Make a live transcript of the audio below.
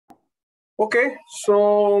Okay,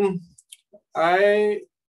 so I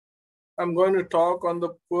am going to talk on the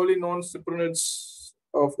poorly known cyprinids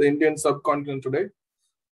of the Indian subcontinent today.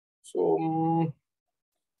 So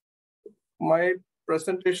my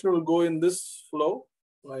presentation will go in this flow.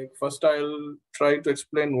 Like first, I'll try to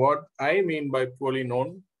explain what I mean by poorly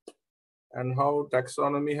known and how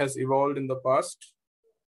taxonomy has evolved in the past.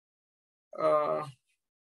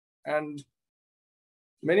 And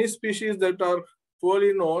many species that are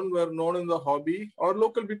poorly known were known in the hobby, or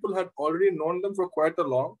local people had already known them for quite a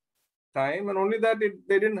long time, and only that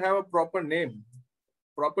they didn't have a proper name.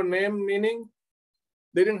 Proper name meaning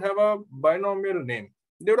they didn't have a binomial name.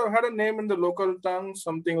 They would have had a name in the local tongue,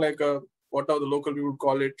 something like whatever the local people would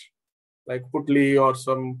call it, like Putli or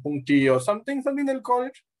some Punkti or something they'll call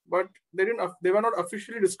it, but they were not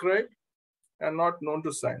officially described and not known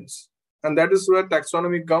to science. And that is where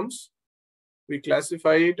taxonomy comes. We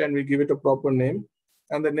classify it and we give it a proper name.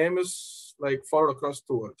 And the name is like followed across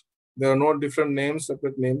the world. There are no different names,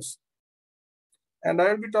 separate names. And I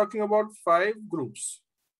will be talking about 5 groups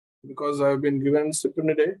because I've been given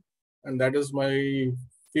Cyprinidae, and that is my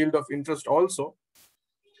field of interest also.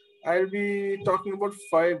 I'll be talking about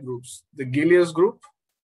 5 groups: the Gilias group,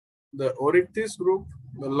 the Oryctis group,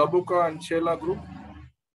 the Labuca and Chela group,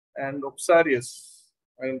 and Opsarius.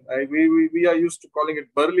 And we are used to calling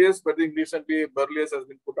it Burlius, but I think recently Burlius has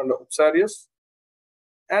been put under Opsarius.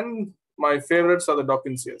 And my favorites are the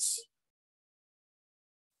Dopinsias.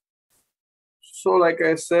 So like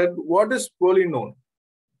I said, what is poorly known?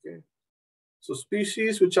 Okay. So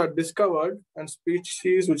species which are discovered and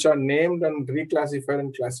species which are named and reclassified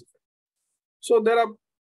and classified. So there are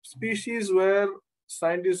species where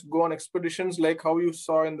scientists go on expeditions, like how you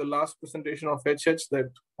saw in the last presentation of HH, that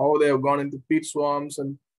how they have gone into peat swamps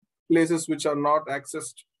and places which are not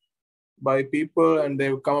accessed by people, and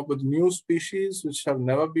they've come up with new species which have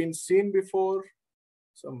never been seen before,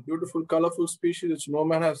 some beautiful, colorful species which no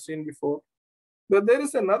man has seen before. But there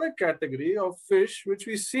is another category of fish which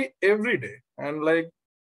we see every day, and like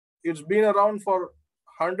it's been around for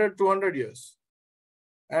 100, 200 years.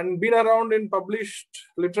 And been around in published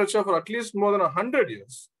literature for at least more than 100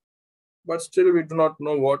 years. But still we do not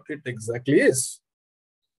know what it exactly is.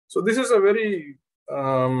 So this is a very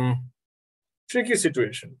tricky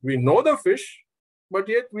situation. We know the fish, but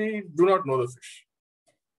yet we do not know the fish.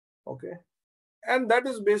 Okay. And that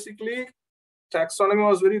is basically, taxonomy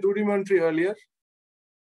was very rudimentary earlier,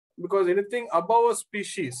 because anything above a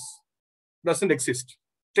species doesn't exist.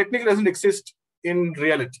 Technically doesn't exist in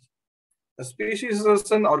reality. A species is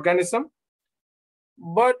an organism,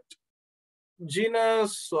 but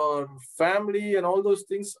genus or family and all those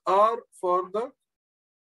things are for the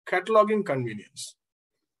cataloging convenience.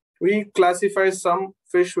 We classify some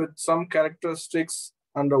fish with some characteristics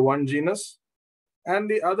under one genus, and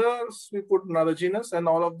the others we put another genus, and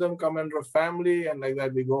all of them come under a family, and like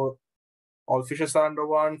that we go. All fishes are under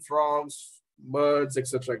one, frogs, birds,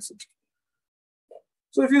 etc., etc.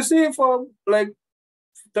 So if you see, for like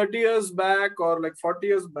 30 years back or like 40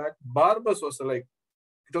 years back, barbus was like,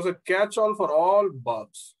 it was a catch-all for all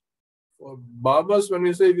barbs. For barbus, when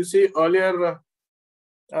we say, if you see earlier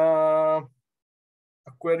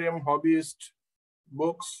aquarium hobbyist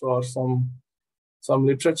books or some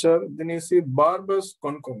literature, then you see barbus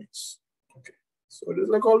conconis. Okay, so it is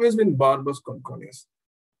like always been barbus conconis.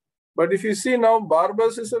 But if you see now,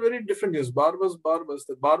 barbus is a very different use. Barbus.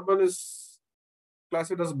 The barbel is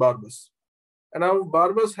classified as barbus. And now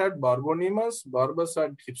barbus had Barbonemus, barbus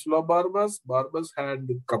had Hypsilobarbus, barbus had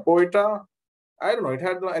Capoeta. I don't know, it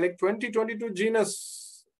had like 22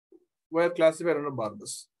 genus were classified under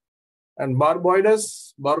barbus. And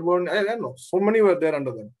Barboides, Barbon, I don't know, so many were there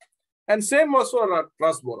under them. And same was for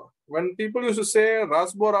Rasbora. When people used to say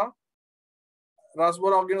Rasbora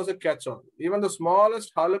again was a catch-all. Even the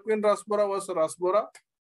smallest Harlequin Rasbora was a Rasbora.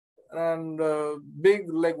 And big,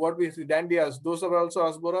 like what we see, Dandias, those are also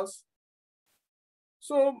Rasboras.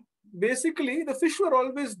 So basically, the fish were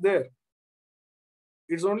always there.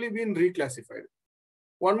 It's only been reclassified.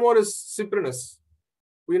 One more is Cyprinus.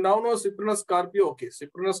 We now know Cyprinus carpio. Okay,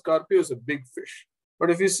 Cyprinus carpio is a big fish. But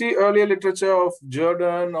if you see earlier literature of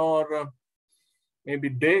Jordan or maybe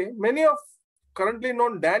Day, many of currently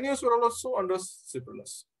known Danios were also under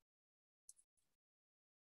Cyprinus.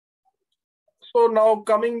 So now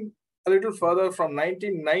coming a little further, from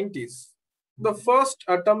 1990s, the first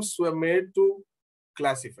attempts were made to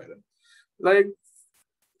classify them. Like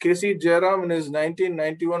K.C. Jairam in his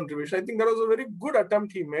 1991 revision, I think that was a very good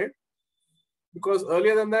attempt he made, because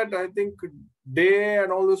earlier than that, I think Day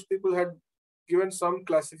and all those people had given some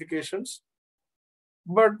classifications.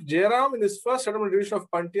 But Jairam, in his first attempt at revision of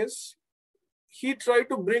Pantius, he tried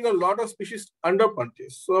to bring a lot of species under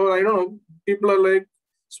Pontius. So I don't know, people are like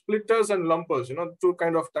splitters and lumpers, two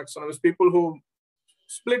kind of taxonomies, people who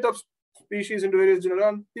split up species into various genera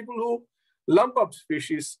and people who lump up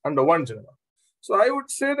species under one genera. So I would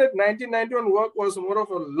say that 1991 work was more of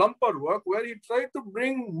a lumper work where he tried to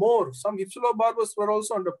bring more. Some Hypsilobarbus were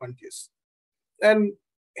also under Pontius.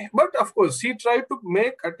 But of course, he tried to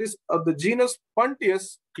make at least the genus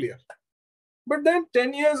Pontius clear. But then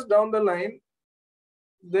 10 years down the line,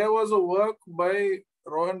 there was a work by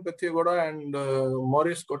Rohan Pethiagoda and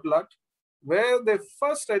Maurice Cotillard, where they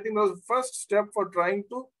first, I think was the first step for trying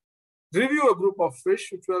to review a group of fish,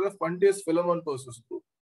 which were the Pontius filamentosus group.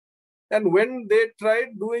 And when they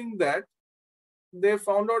tried doing that, they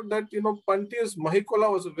found out that, Pontius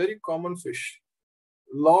mahicola was a very common fish.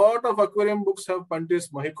 Lot of aquarium books have Pontius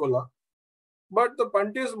mahicola. But the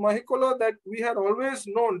Pontius mahicola that we had always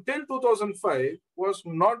known till 2005 was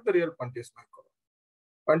not the real Pontius mahicola.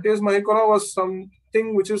 Pontius mahicola was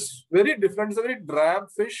something which is very different. It's a very drab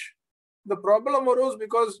fish. The problem arose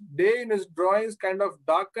because Day in his drawings kind of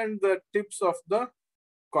darkened the tips of the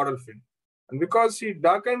caudal fin. And because he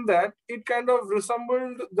darkened that, it kind of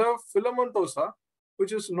resembled the filamentosa,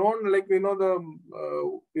 which is known like, I don't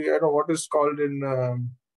know what is called in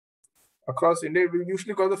across India. We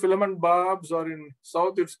usually call the filament barbs, or in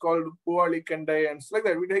South it's called Puali Kendai and stuff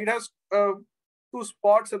like that. It has two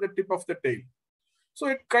spots at the tip of the tail. So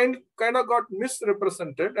it kind of got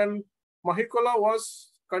misrepresented, and mahicola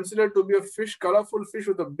was considered to be a fish, colorful fish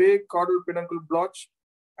with a big caudal peduncle blotch,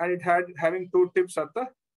 and it had having two tips at the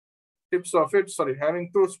tips of it, having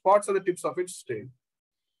two spots at the tips of its tail.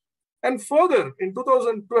 And further, in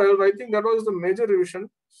 2012, I think that was the major revision,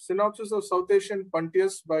 Synopsis of South Asian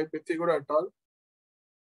Pontius by Pethiagoda et al.,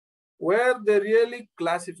 where they really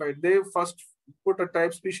classified. They first put a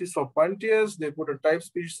type species for Pontius, they put a type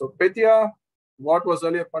species for Pethia. What was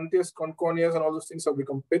earlier Pontius conconius and all those things have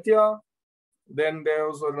become Pethia. Then there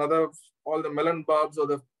was another, all the melon barbs or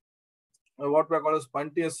the what we call as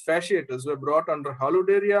Pontius fasciatus were brought under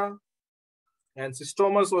Haludaria, and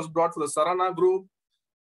Cystomus was brought for the Sarana group.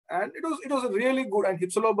 And it was really good. And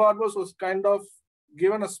Hypsilobarbus was kind of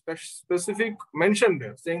given a specific mention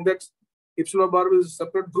there, saying that Hypsilobarbus is a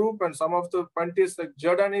separate group, and some of the Pontius, like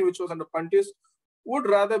Giordani, which was under Pontius, would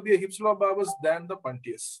rather be a Hypsilobarbus than the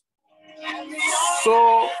Pontius.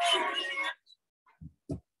 So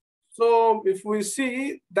if we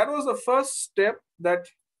see, that was the first step that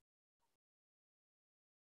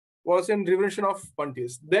was in revision of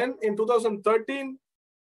Pontius. Then in 2013,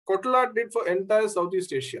 Cotillard did for entire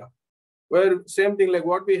Southeast Asia, where same thing like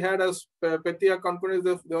what we had as Pethia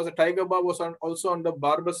conconius, there was a tiger barb was also under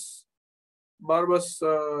Barbus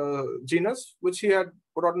genus, which he had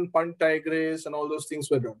put out in Punt tigris, and all those things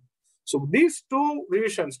were done. So these two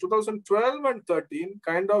revisions, 2012 and 13,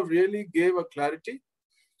 kind of really gave a clarity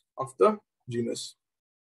of the genus.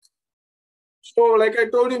 So like I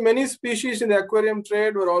told you, many species in the aquarium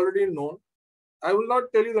trade were already known. I will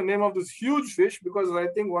not tell you the name of this huge fish because I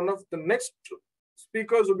think one of the next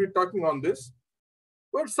speakers will be talking on this.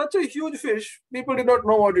 But such a huge fish, people did not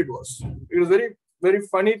know what it was. It was very, very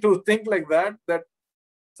funny to think like that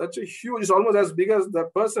such a huge, it's almost as big as the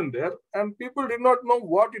person there, and people did not know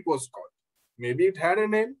what it was called. Maybe it had a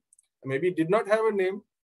name, maybe it did not have a name,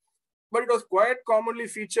 but it was quite commonly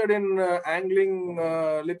featured in angling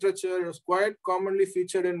literature. It was quite commonly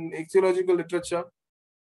featured in ichthyological literature.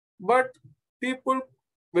 But people,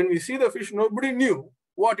 when we see the fish, nobody knew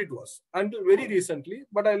what it was until very recently,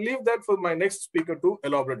 but I leave that for my next speaker to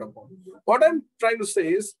elaborate upon. What I'm trying to say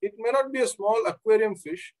is, it may not be a small aquarium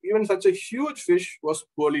fish, even such a huge fish was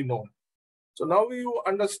poorly known. So now you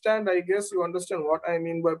understand, I guess you understand what I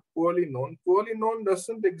mean by poorly known. Poorly known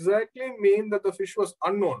doesn't exactly mean that the fish was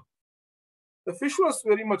unknown. The fish was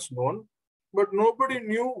very much known, but nobody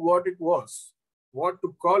knew what it was, what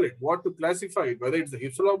to call it, what to classify it, whether it's a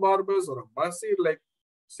Hypsilobarbus or a Masir. Like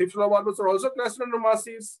Hypsilobarbus are also classified under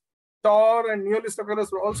Masirs. Tor and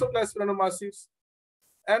Neolistocolus were also classified under Masirs.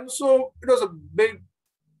 And so it was a big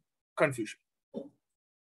confusion.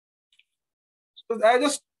 So I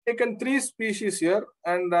just taken 3 species here,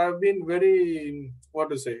 and I've been very,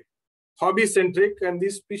 hobby-centric, and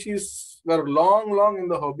these species were long in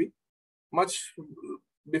the hobby, much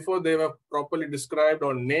before they were properly described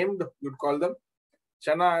or named, you'd call them.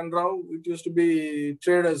 Channa and Rao, it used to be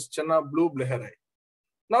traded as Channa blue bleherai.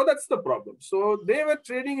 Now that's the problem. So they were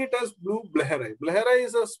trading it as blue bleherai. Bleherai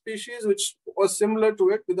is a species which was similar to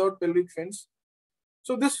it without pelvic fins.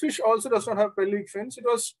 So this fish also does not have pelvic fins. It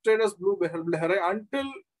was traded as blue bleherai until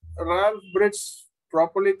Ralph Britz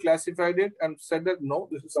properly classified it and said that no,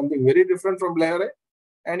 this is something very different from bleherai,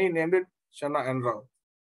 and he named it Channa Andrau.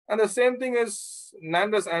 And the same thing is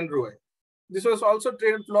Nandus andrewi. This was also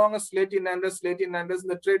traded long as Slaty Nandus,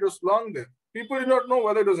 and the trade was long there. People did not know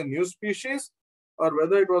whether it was a new species or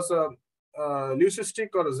whether it was a leucistic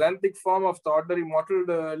or a xanthic form of the ordinary mottled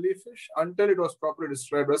leaf fish until it was properly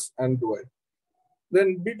described as andrewi.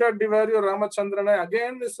 Then Beta Divario Ramachandrana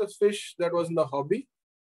again is a fish that was in the hobby,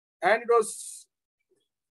 and it was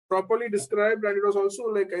properly described, and it was also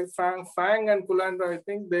like a Fang and Kulandra, I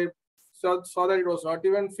think they saw that it was not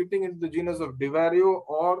even fitting into the genus of Divario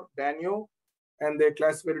or Danio, and they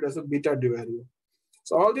classified it as a Beta Divario.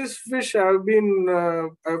 So all these fish have been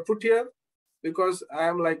I've put here because I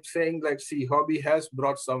am like saying like, see, hobby has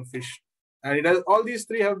brought some fish, and it has, all these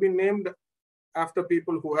three have been named after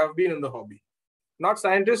people who have been in the hobby. Not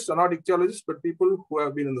scientists or not ichthyologists, but people who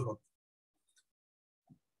have been in the hobby.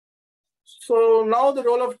 So now the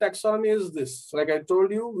role of taxonomy is this. Like I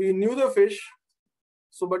told you, we knew the fish,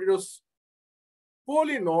 but it was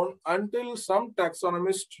poorly known until some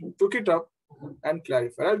taxonomists took it up and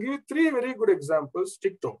clarified. I'll give you three very good examples.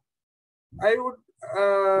 Ticto. I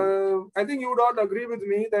think you would all agree with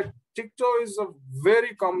me that Ticto is a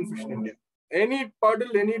very common fish in India. Any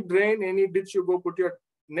puddle, any drain, any ditch you go put your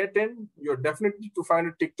net in, you're definitely to find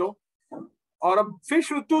a Ticto or a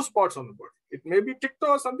fish with two spots on the body. It may be Ticto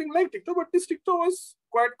or something like Ticto, but this Ticto was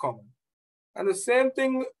quite common. And the same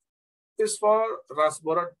thing is for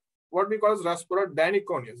Rasbora, what we call as Rasbora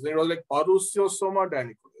daniconius. It was like Parusiosoma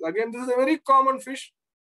daniconius. Again, this is a very common fish.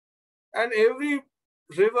 And every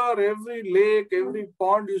river, every lake, every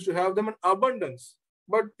pond used to have them in abundance.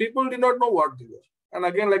 But people did not know what they were. And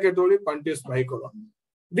again, like I told you, Pantis Mahicola.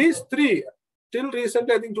 These three, till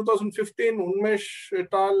recently, I think 2015, Unmesh et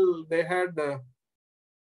al., they had,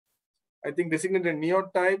 I think, designated a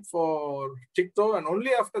neotype for Ticto. And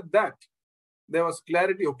only after that, there was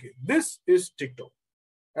clarity, okay, this is Ticto.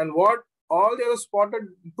 And what all the other spotted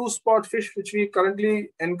two-spot fish which we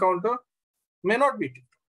currently encounter may not be Ticto.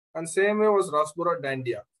 And same way was Rasbora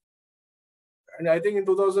dandia. And I think in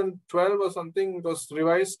 2012 or something, it was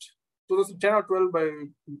revised, 2010 or 12 by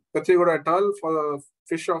Kathigura et al. For the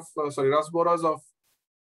fish of, Rasboras of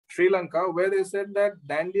Sri Lanka, where they said that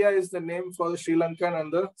dandia is the name for the Sri Lankan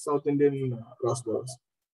and the South Indian Rasboras.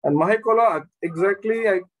 And Mahikola, exactly,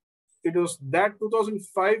 it was that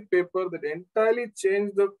 2005 paper that entirely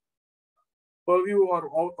changed the purview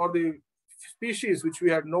or the species which we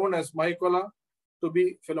had known as Mahikola to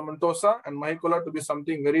be filamentosa and Mahikola to be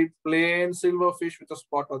something very plain silver fish with a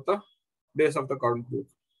spot at the base of the current group.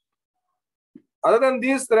 Other than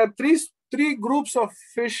these, there are three groups of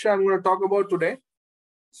fish I'm going to talk about today.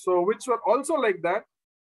 So which were also like that,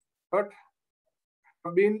 but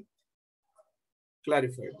have been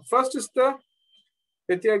clarified. First is the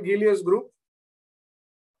Pethiagilius group.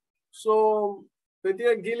 So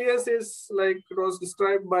Pethiagilius is like, it was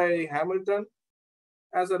described by Hamilton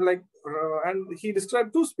as a and he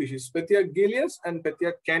described two species, Pethiagilius and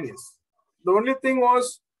Pethiacanius. The only thing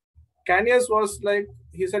was, Canius was like,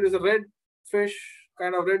 he said is a red fish,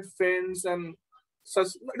 kind of red fins and such.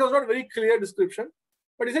 It was not a very clear description,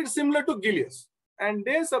 but he said similar to Gilius. And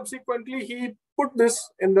then subsequently, he put this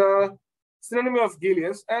in the synonym of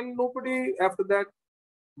Gilius, and nobody after that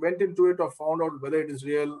went into it or found out whether it is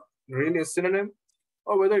really a synonym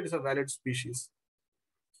or whether it is a valid species.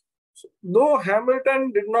 So, though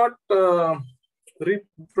Hamilton did not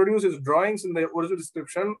reproduce his drawings in the original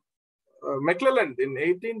description, McClelland in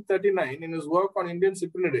 1839, in his work on Indian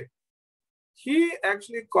Cyprinidae, he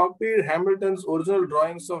actually copied Hamilton's original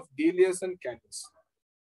drawings of Gilius and Canius.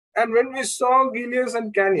 And when we saw Gilius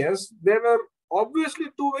and Canius, they were obviously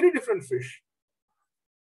two very different fish.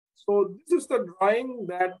 So this is the drawing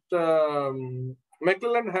that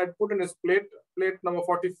McClelland had put in his plate number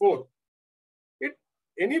 44.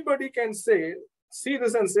 Anybody can see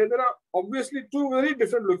this and say there are obviously two very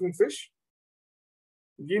different looking fish.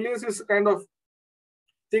 Gilius is kind of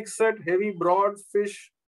thick-set, heavy, broad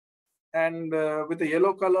fish, and with a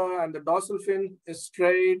yellow color, and the dorsal fin is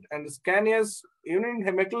straight, and the Canius, even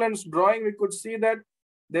in McClelland's drawing, we could see that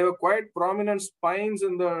there were quite prominent spines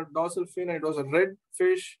in the dorsal fin, and it was a red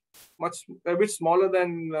fish, a bit smaller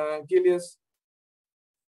than Gilius.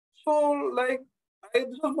 So,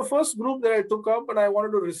 this was the first group that I took up, and I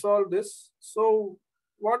wanted to resolve this. So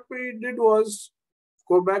what we did was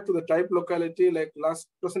go back to the type locality. Like last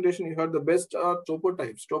presentation, you heard the best are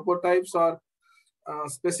topotypes. Topotypes are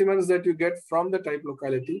specimens that you get from the type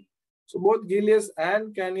locality. So both Gilius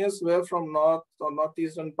and Canius were from north or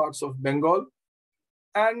northeastern parts of Bengal.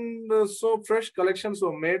 And so fresh collections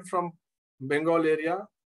were made from Bengal area.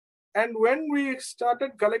 And when we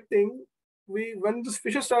started collecting, when these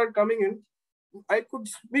fishes started coming in,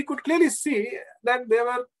 we could clearly see that they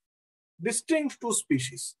were distinct two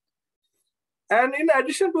species. And in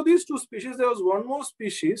addition to these two species, there was one more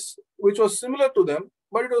species which was similar to them,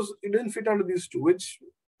 but it didn't fit under these two, which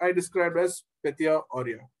I described as Petia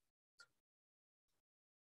aurea.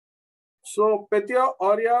 So Petia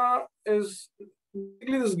aurea is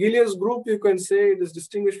basically this Gilias group. You can say it is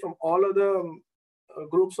distinguished from all other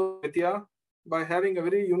groups of Petia by having a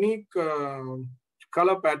very unique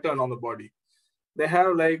color pattern on the body. They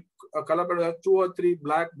have like a color pattern of 2 or 3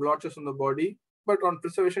 black blotches on the body, but on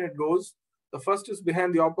preservation it goes. The first is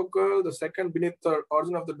behind the opercle, the second beneath the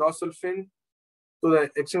origin of the dorsal fin to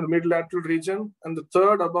the extent of the midlateral region, and the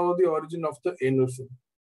third above the origin of the anal fin.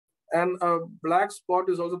 And a black spot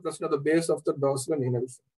is also present at the base of the dorsal and anal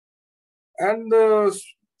fin. And the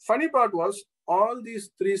funny part was all these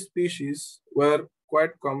 3 species were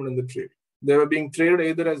quite common in the trade. They were being traded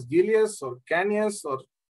either as Gilias or Canias or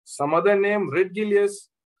some other name, red Gilias.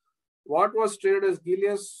 What was traded as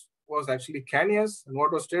Gilias was actually Canias, and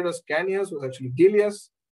what was traded as Canias was actually Gilias,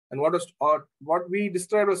 and what we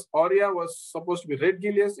described as aurea was supposed to be red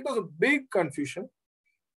Gilias. It was a big confusion.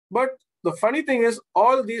 But the funny thing is,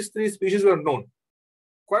 all these 3 species were known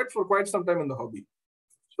for quite some time in the hobby.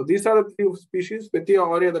 So these are the 3 species. Petia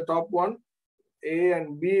aurea, the top one. A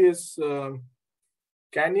and B is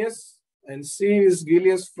Canias, and C is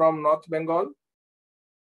Gilias from North Bengal,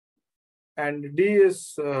 and D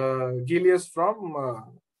is Gilias from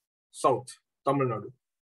South Tamil Nadu.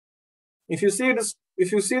 If you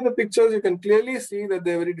see the pictures, you can clearly see that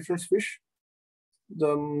they're very different fish.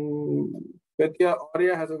 The Petia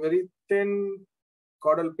aurea has a very thin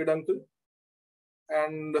caudal peduncle,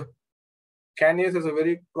 and Canias has a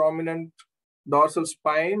very prominent dorsal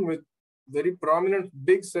spine with very prominent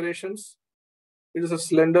big serrations. It is a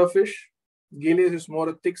slender fish. Gilias is more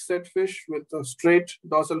a thick-set fish with a straight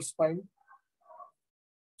dorsal spine.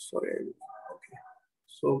 Sorry. Okay.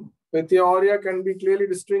 So Petia aurea can be clearly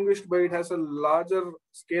distinguished by it has a larger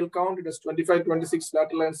scale count. It has 25, 26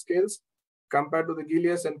 lateral line scales compared to the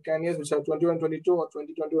Gilias and Canias, which have 21, 22 or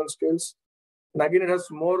 20, 21 scales. And again, it has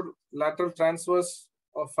more lateral transverse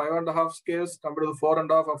of 5.5 scales compared to the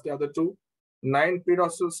 4.5 of the other 2. 9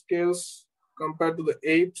 predorsal scales compared to the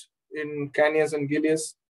 8 in Canias and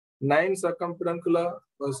Gilias. 9 circumpeduncular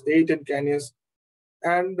was 8 in Canias.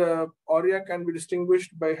 And aurea can be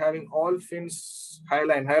distinguished by having all fins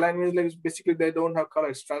highline. Highline means like basically they don't have color,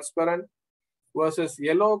 it's transparent, versus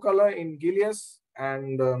yellow color in Gilias,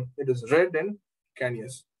 and it is red in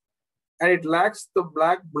Canias. And it lacks the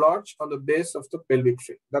black blotch on the base of the pelvic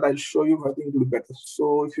fin. That I'll show you, I think it will be better.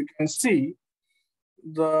 So if you can see,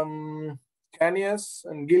 the Canias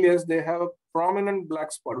and Gilias, they have a prominent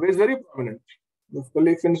black spot, it's very prominent. The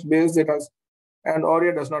pelvic fin's base it has, and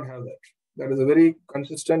aurea does not have that. That is a very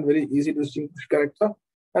consistent, very easy to distinguish character.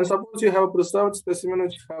 And suppose you have a preserved specimen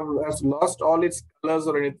which has lost all its colors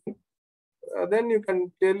or anything, then you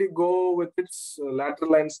can clearly go with its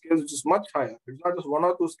lateral line scales, which is much higher. It's not just 1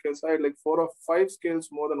 or 2 scales high, like 4 or 5 scales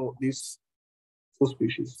more than these 2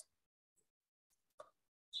 species.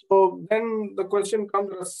 So then the question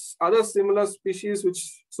comes as other similar species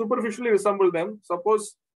which superficially resemble them.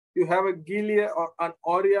 Suppose you have a Gilia or an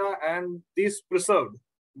aurea and these preserved.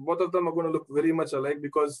 Both of them are going to look very much alike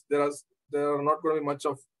because there are not going to be much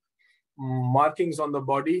of markings on the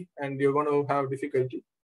body and you're going to have difficulty.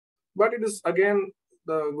 But it is again,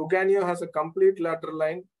 the Guganio has a complete lateral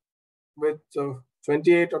line with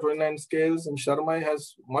 28 or 29 scales, and Sharmai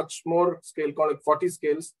has much more scale, called 40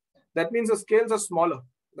 scales. That means the scales are smaller.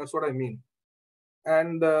 That's what I mean.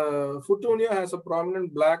 And Futunia has a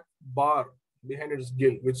prominent black bar behind its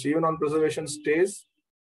gill, which even on preservation stays.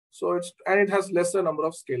 So it has lesser number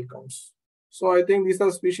of scale counts. So I think these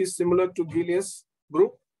are species similar to Gilias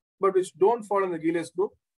group, but which don't fall in the Gilias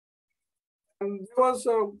group. And there was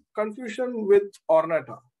a confusion with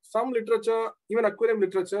ornata. Some literature, even aquarium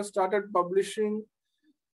literature, started publishing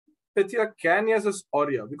Petia Canias as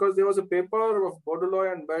aurea because there was a paper of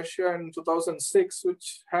Baudelaire and Bercia in 2006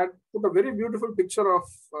 which had put a very beautiful picture of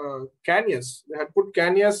Canias. They had put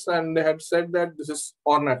Canias and they had said that this is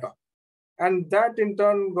ornata. And that in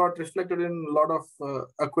turn got reflected in a lot of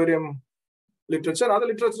aquarium literature. Other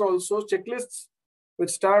literature also, checklists,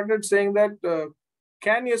 which started saying that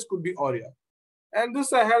Canias could be aurea. And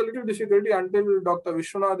this I had a little difficulty until Dr.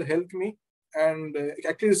 Vishwanath helped me. And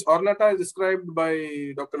actually this ornata is described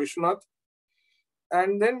by Dr. Vishwanath.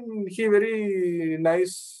 And then he gave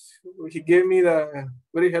me the,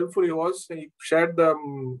 very helpful he was. He shared the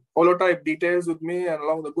holotype details with me and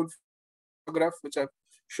along with the good photograph, which I've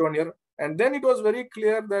shown here. And then it was very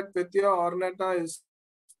clear that Petia ornata is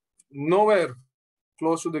nowhere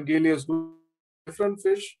close to the Gilias group. different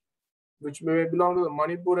fish, which may belong to the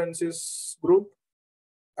Manipurensis group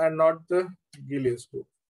and not the Gilias group.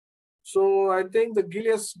 So I think the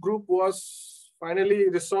Gilias group was finally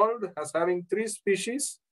resolved as having 3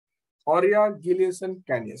 species, Aurea, Gilias, and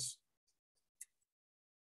Canius.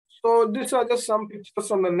 So these are just some pictures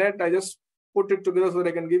from the net. I just put it together so that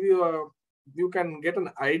I can give you you can get an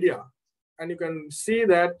idea, and you can see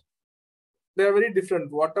that they are very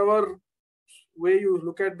different. Whatever way you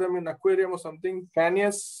look at them in aquarium or something,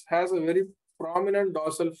 Canius has a very prominent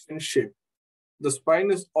dorsal fin shape. The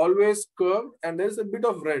spine is always curved, and there's a bit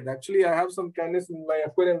of red. Actually, I have some Canius in my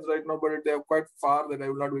aquariums right now, but they are quite far that I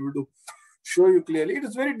will not be able to show you clearly. It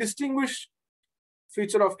is very distinguished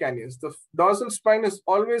feature of Canius. The dorsal spine is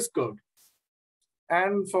always curved.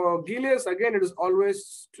 And for Gilias, again, it is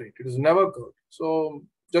always straight. It is never curved. So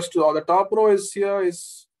just to, the top row is here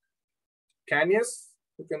is Canius.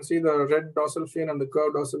 You can see the red dorsal fin and the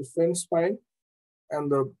curved dorsal fin spine. And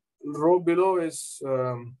the row below is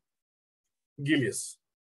Gilias.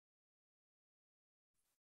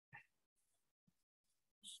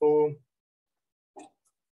 So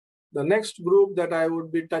the next group that I would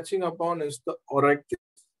be touching upon is the Oryctes.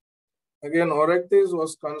 Again, Oryctes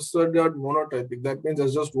was considered monotypic. That means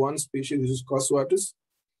there's just one species, which is Casuartus.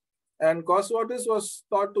 And Casuartus was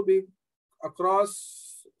thought to be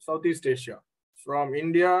across Southeast Asia. From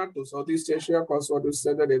India to Southeast Asia, Casuartus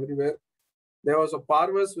said that everywhere. There was a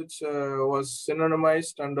parvus which was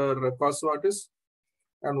synonymized under Casuartus.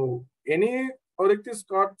 And any Oryctes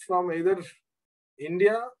caught from either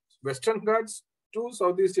India, Western Ghats, to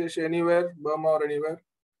Southeast Asia, anywhere, Burma or anywhere,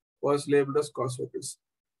 was labeled as Casuartus.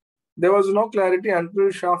 There was no clarity until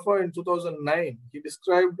Schaffer in 2009. He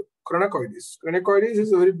described Chronocoides. Chronocoides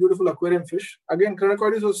is a very beautiful aquarium fish. Again,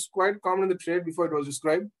 Chronocoides was quite common in the trade before it was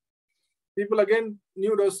described. People again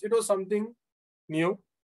knew it was something new.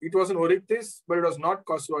 It was an Oryctes, but it was not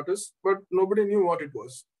Casuartus, but nobody knew what it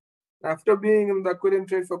was. After being in the aquarium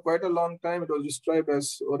trade for quite a long time, it was described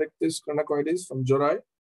as Oryctes chronocoides from Jorai.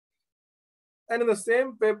 And in the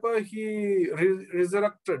same paper, he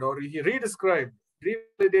resurrected or he redescribed,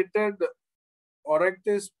 revalidated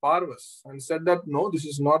Oryctes parvus and said that no, this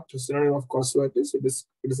is not a synonym of Casuartus, it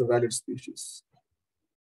is a valid species.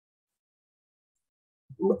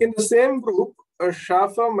 In the same group,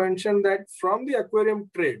 Schaffer mentioned that from the aquarium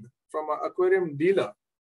trade, from an aquarium dealer,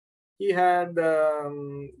 he had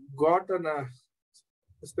gotten a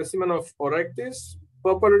specimen of Oryctes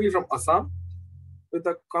purportedly from Assam with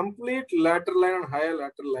a complete lateral line and higher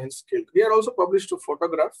lateral line scale. We had also published a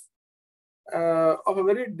photograph of a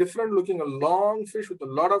very different looking, a long fish with a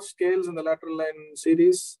lot of scales in the lateral line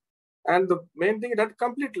series. And the main thing, it had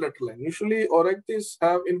complete lateral line. Usually Oryctes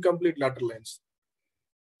have incomplete lateral lines.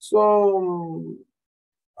 So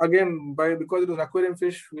again, because it was an aquarium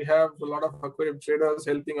fish, we have a lot of aquarium traders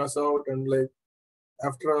helping us out. And like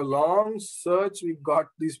after a long search, we got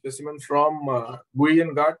these specimens from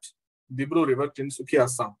Guiyan Ghat, Dibru River, Tinsukia,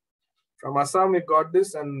 Assam. From Assam, we got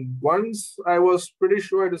this. And once I was pretty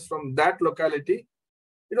sure it is from that locality,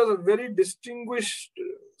 it was a very distinguished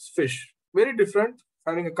fish, very different,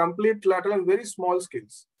 having a complete lateral and very small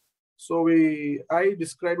scales. So I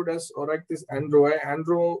described it as Oryctes andrewi.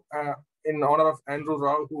 Andrew, in honor of Andrew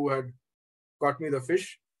Rao, who had got me the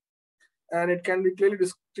fish. And it can be clearly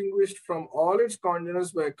distinguished from all its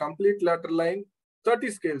congeners by a complete lateral line, 30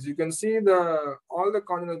 scales. You can see all the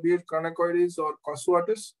congeners, be it Chronocoides or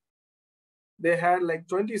Casuartus, they had like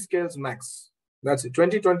 20 scales max. That's it,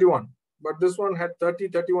 20, 21. But this one had 30,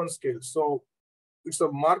 31 scales. So it's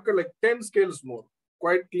a marker like 10 scales more,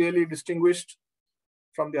 quite clearly distinguished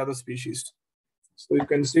from the other species. So you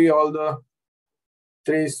can see all the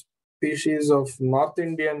 3 species of North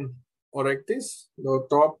Indian Oryctes. The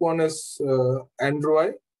top one is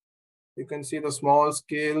andrewi. You can see the small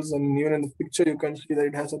scales, and even in the picture, you can see that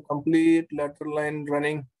it has a complete lateral line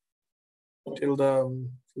running till the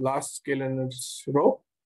last scale in its row.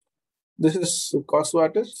 This is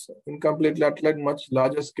Casuartus, incomplete lateral line, much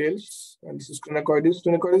larger scales. And this is Chronocoides.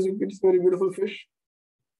 Chronocoides is a very beautiful fish.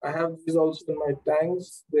 I have these also in my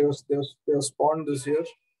tanks. They were spawned this year.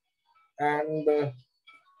 And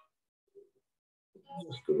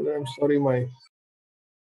just a minute, I'm sorry, my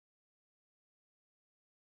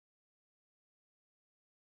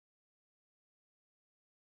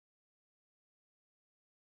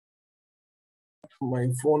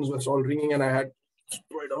phones was all ringing and I had to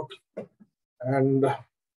throw it out. And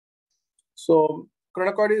so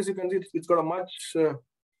Chronocoides, you can see it's got a much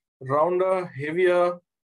rounder, heavier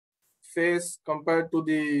face compared to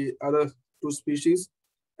the other 2 species.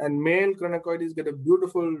 And male Chronocoides get a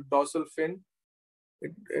beautiful dorsal fin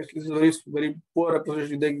It is very, very poor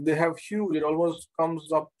representation. They have huge, it almost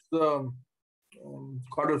comes up to the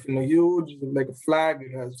caudal fin, a huge, like a flag.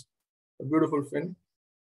 It has a beautiful fin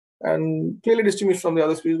and clearly distinguished from the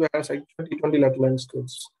other species by has like 20 lateral line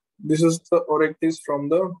scales. This is the Oryctes from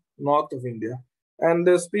the north of India. And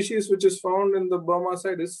the species which is found in the Burma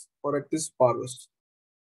side is Oryctes parvus.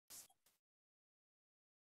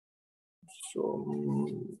 So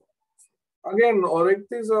again,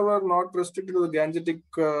 Oryctes are not restricted to the Gangetic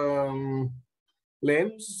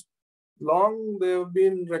plains. Long there have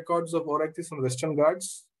been records of Oryctes on Western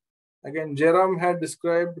Ghats. Again, Jerome had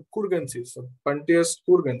described Kurgansis, Pontius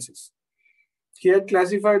kurgansis. He had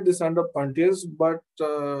classified this under Pontius, but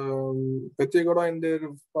Petegoda in their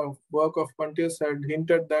work of Pontius had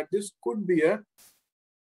hinted that this could be a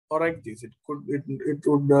Oryctes. It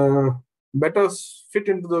would better fit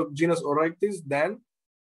into the genus Oryctes than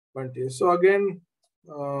Pontius. So again,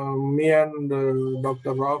 me and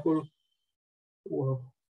Dr. Rahul,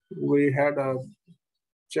 we had a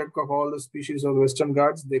check of all the species of Western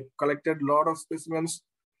Ghats. They collected a lot of specimens,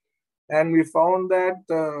 and we found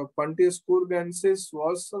that Pontius kurgansis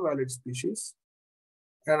was a valid species.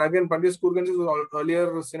 And again, Pontius kurgansis was earlier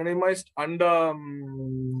synonymized under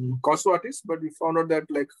Casuartis, but we found out that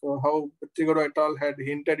like how Petegoda et al. Had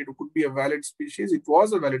hinted it could be a valid species. It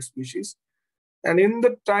was a valid species. And in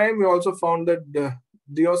the time, we also found that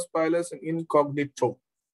Diospilus and Incognito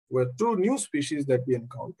were two new species that we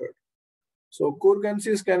encountered. So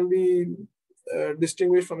kurgansis can be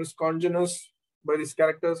distinguished from its congeners by these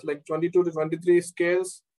characters like 22 to 23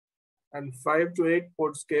 scales and 5 to 8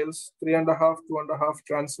 port scales, 3.5, 2.5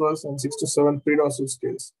 transverse, and 6 to 7 predorsal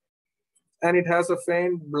scales. And it has a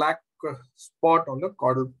faint black spot on the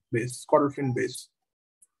caudal fin base.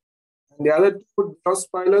 And the other two,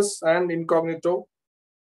 Diospilus and Incognito,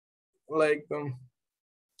 like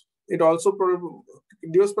it also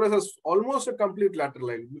Diospilus has almost a complete lateral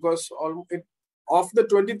line because of the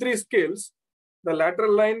 23 scales, the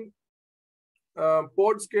lateral line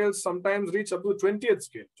port scales sometimes reach up to 20th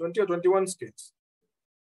scale, 20 or 21 scales.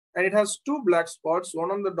 And it has two black spots, one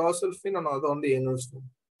on the dorsal fin and another on the anal fin.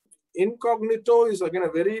 Incognito is again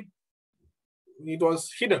it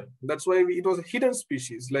was hidden. That's why it was a hidden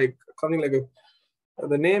species, like something like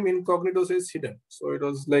the name Incognito says hidden. So it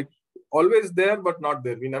was like always there, but not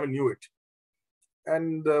there. We never knew it.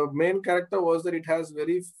 And the main character was that it has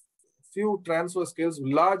very few transverse scales,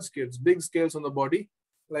 large scales, big scales on the body,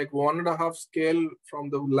 like 1.5 scale from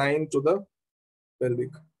the line to the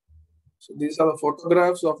pelvic. So these are the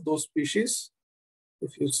photographs of those species.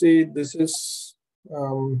 If you see, this is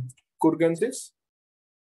kurgansis,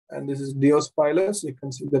 and this is Diospilus. You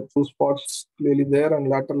can see the two spots clearly there, and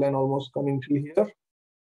lateral line almost coming to here.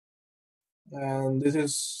 And this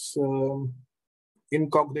is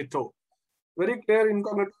Incognito. Very clear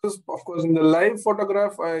Incognito is, of course, in the live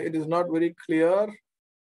photograph, it is not very clear,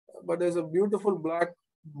 but there's a beautiful black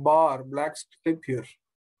bar, black strip here.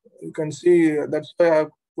 You can see, that's why I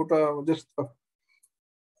have put just a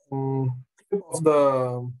clip of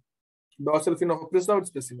the dorsal fin of a preserved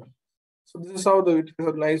specimen. So this is how it has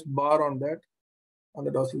a nice bar on that, on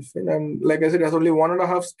the dorsal fin. And like I said, it has only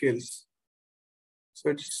 1.5 scales. So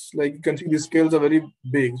it's like, you can see these scales are very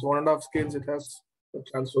big. So 1.5 scales it has the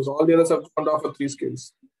transfers. All the others have 1.5 or 3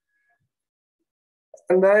 scales.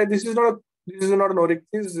 And this is not an Oryctes.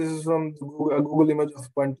 This is from a Google image of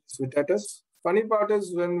Pontius vittatus. Funny part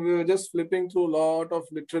is when we were just flipping through a lot of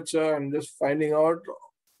literature and just finding out,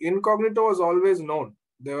 Incognito was always known.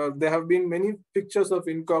 There have been many pictures of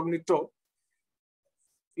Incognito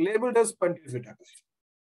labeled as Pontius vittatus.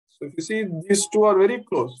 So if you see, these two are very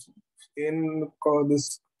close in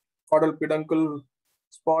this caudal peduncle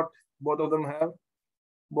spot. Both of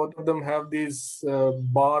them have these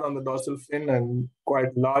bar on the dorsal fin and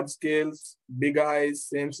quite large scales, big eyes,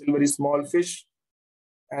 same silvery small fish,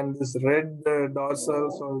 and this red dorsal,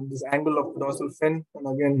 so this angle of the dorsal fin, and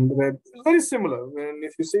again red. It's very similar. When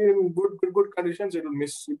if you see in good conditions, it will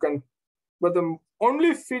miss. You can, but the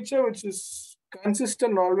only feature which is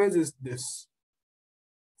consistent always is this.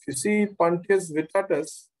 If you see Pontius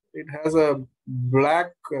vittatus, it has a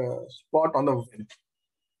black spot on the wing.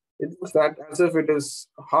 It looks that as if it is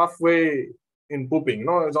halfway in pooping.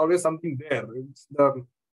 No, there's always something there.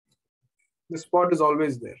 The spot is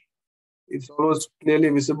always there. It's always clearly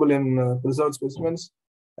visible in preserved specimens,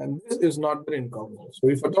 and this is not there in Incognito. So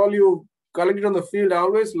if at all you collect it on the field, I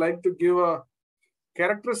always like to give a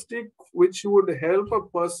characteristic which would help a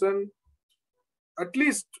person at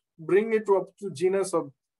least bring it up to genus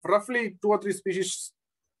of roughly 2 or 3 species.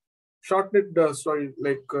 Shorten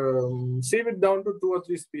it, sieve it down to 2 or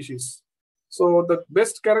 3 species. So the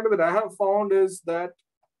best character that I have found is that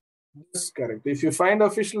this character. If you find a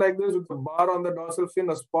fish like this with a bar on the dorsal fin,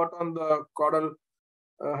 a spot on the caudal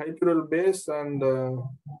hyperal base, and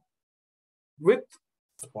with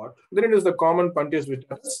spot, then it is the common Pontius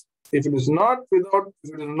vittatus. If it is not with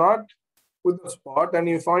the spot and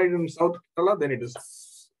you find it in South Kerala, then it is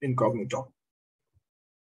incognito.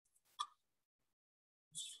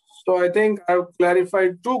 So I think I've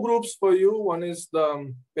clarified two groups for you. One is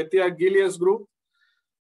the Petia Gilius group,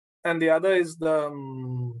 and the other is the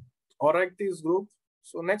Oractis group.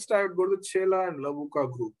 So next I would go to the Chela and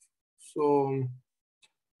Labuka group. So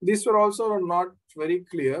these were also not very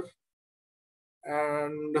clear.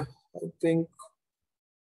 And I think,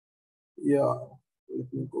 yeah,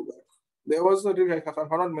 let me go back. There was a, I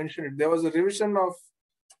have not mentioned it, there was a revision of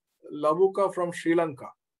Labuka from Sri Lanka.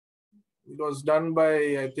 It was done by,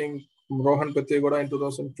 I think, Rohan Pettegoda in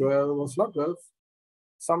 2012, was not 12,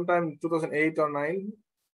 sometime 2008 or 9.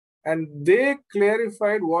 And they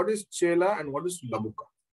clarified what is Chela and what is Labuka.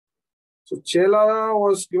 So Chela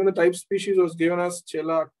was given, the type species was given as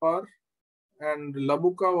Chela atpar, and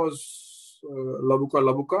Labuka was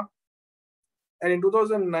Labuka. And in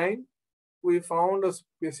 2009, we found a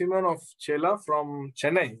specimen of Chela from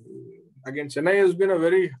Chennai. Again, Chennai has been a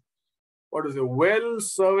very,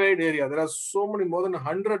 well-surveyed area. There are so many, more than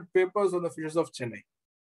 100 papers on the fishes of Chennai.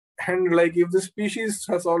 And like, if the species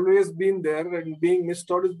has always been there and being missed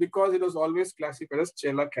out, is because it was always classified as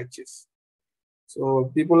Chela catches.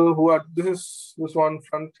 So people who are, this one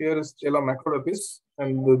front here is Chela macrodapis,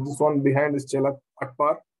 and this one behind is Chela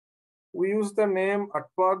atpar. We use the name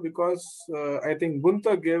atpar because I think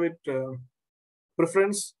Gunther gave it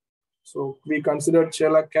preference. So we considered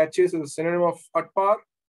Chela catches as a synonym of atpar,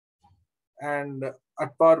 and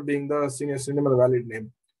atpar being the synonym valid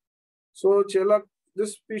name. So Chela,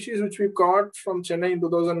 this species which we caught from Chennai in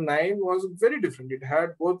 2009 was very different. It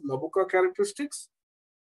had both Labuka characteristics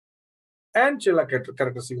and Chela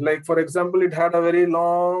characteristics. Like, for example, it had a very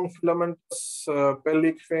long filamentous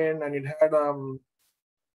pelvic fin, and it had a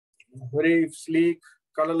very sleek,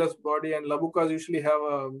 colorless body. And Labukas usually have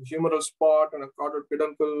a humeral spot and a caudal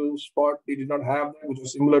peduncle spot. We did not have that, which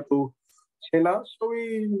was similar to Chela. So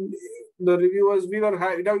the reviewers, it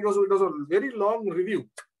was a very long review.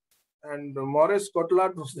 And Maurice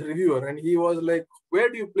Cotillard was the reviewer, and he was like, "Where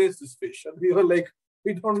do you place this fish?" And we were like,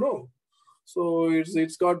 "We don't know." So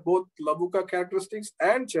it's got both Labuka characteristics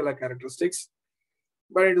and Chela characteristics,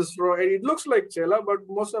 but it looks like Chela, but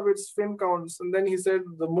most of its fin counts. And then he said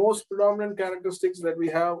the most predominant characteristics that we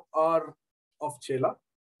have are of Chela,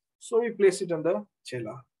 so we place it under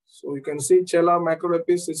Chela. So you can see Chela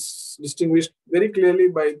macrodapis is distinguished very clearly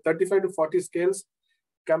by 35 to 40 scales.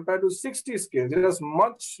 Compared to 60 scales, it has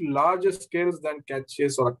much larger scales than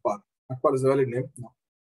catches or atpar. Atpar is a valid name. No.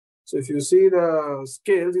 So if you see the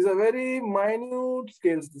scales, these are very minute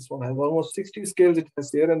scales. This one has almost 60 scales it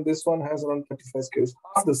has here, and this one has around 35 scales,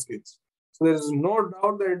 half the scales. So there is no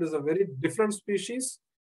doubt that it is a very different species,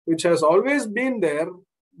 which has always been there,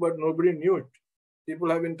 but nobody knew it.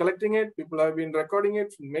 People have been collecting it, people have been recording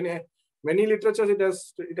it. Many literatures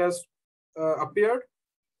it has appeared,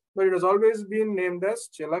 but it has always been named as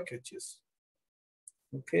Chela catches.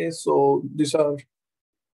 Okay, so these are.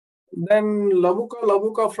 Then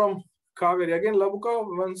Labuka from Kaveri. Again, Labuka,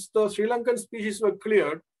 once the Sri Lankan species were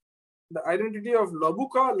cleared, the identity of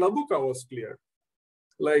Labuka was cleared.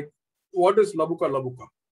 Like, what is Labuka?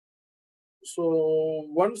 So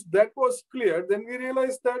once that was cleared, then we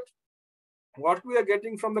realized that what we are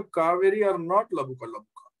getting from the Kaveri are not Labuka.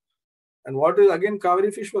 And what is, again,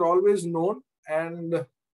 Kaveri fish were always known, and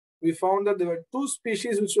we found that there were two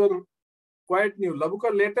species which were quite new. Labuka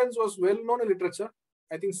latens was well known in literature.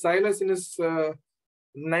 I think Silas in his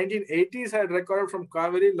 1980s had recorded from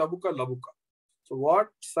Kaveri Labuka. So what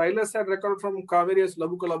Silas had recorded from Kaveri as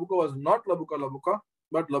Labuka was not Labuka,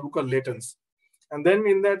 but Labuka latens. And then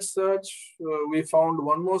in that search, we found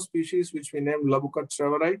one more species which we named Labuka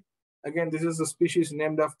treveri. Again, this is a species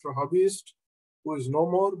named after a hobbyist who is no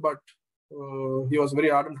more, but he was a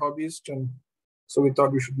very ardent hobbyist, and so we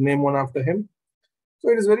thought we should name one after him. So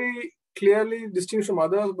it is very clearly distinguished from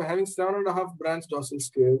others by having 7.5 branch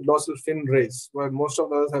dorsal fin rays, while most of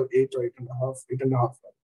the others have 8 or 8.5.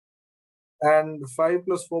 And 5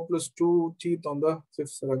 plus 4 plus 2 teeth on the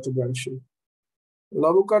 5th serrato branchial.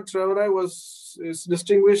 Labuka treveri is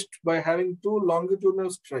distinguished by having 2 longitudinal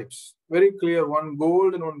stripes, very clear, one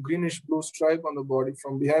gold and one greenish blue stripe on the body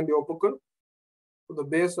from behind the opercle to the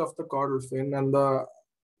base of the caudal fin, and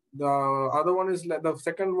the other one is the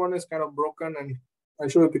second one is kind of broken, and I'll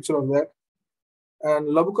show you a picture of that. And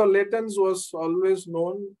Labuka latens was always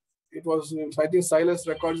known it was, I think Silas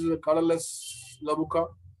records a colorless labuka.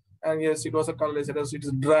 And yes, it was a colorless. It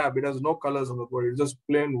is drab. It has no colors on the body. It's just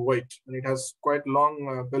plain white. And it has quite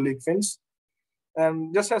long pelvic fins.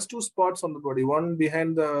 And just has 2 spots on the body. One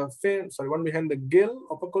behind the fin, sorry, one behind the gill,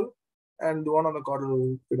 opercle, and one on the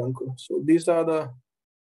caudal peduncle. So these are the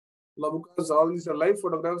labukas. All these are live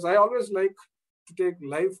photographs. I always like to take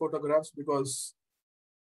live photographs because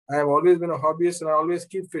I have always been a hobbyist and I always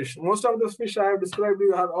keep fish. Most of the fish I have described to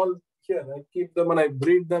you are all here. I keep them and I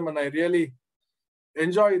breed them and I really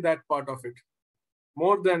enjoy that part of it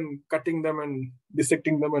more than cutting them and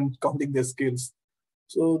dissecting them and counting their scales.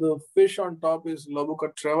 So the fish on top is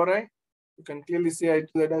Labuca trevori. You can clearly see it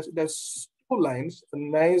has 2 lines, a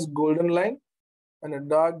nice golden line and a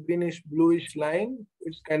dark greenish bluish line.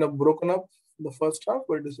 It's kind of broken up in the first half,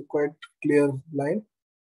 but it is a quite clear line.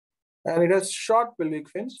 And it has short pelvic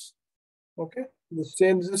fins. Okay. The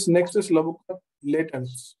same, this next is Labuca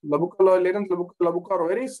latens. Labuca latens, Labuca are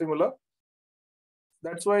very similar.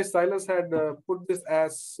 That's why Silas had put this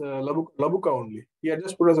as labuca only. He had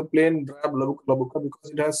just put as a plain drab labuca because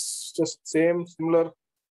it has just similar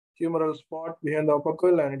humeral spot behind the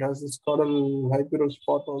opercle, and it has this caudal hyperal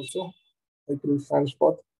spot also, hyperal fan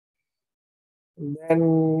spot. And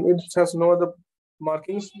then it has no other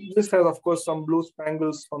markings. This has, of course, some blue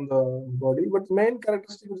spangles on the body, but the main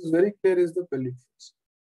characteristic which is very clear is the pelvic fins.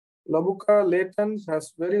 Labuca latens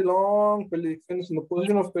has very long pelvic fins, and the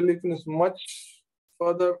position of pelvic fin is much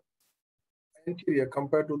further anterior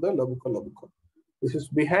compared to the labuca. This is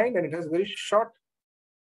behind and it has very short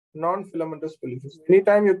non-filamentous pelvic fins.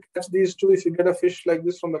 Anytime you catch these two, if you get a fish like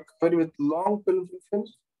this from the cover with long pelvic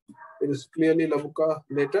fins, it is clearly Labuca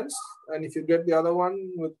latens. And if you get the other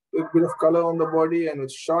one with a bit of color on the body and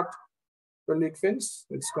with short pelvic fins,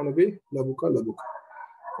 it's going to be Labuca.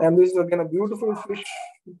 And this is again a beautiful fish,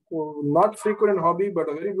 not frequent in hobby, but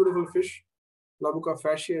a very beautiful fish, Labuca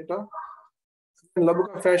fasciata. And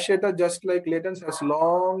Labuca fasciata, just like latens, has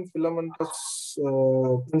long filamentous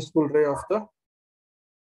principal ray of the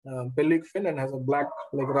pelvic fin and has a black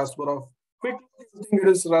like Raspora. Quickly, I think it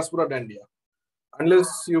is Raspora dandia.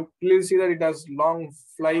 Unless you clearly see that it has long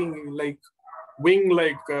flying like wing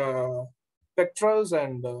like pectorals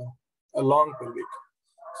and a long pelvic.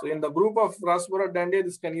 So in the group of Raspora dandia,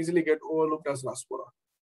 this can easily get overlooked as Raspora.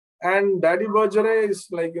 And Daddy Bergerae is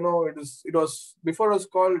like, it was before it was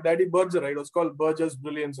called Daddy Bergerae, it was called Berger's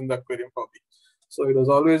Brilliance in the aquarium hobby. So it was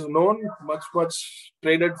always known, much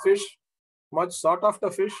traded fish, much sought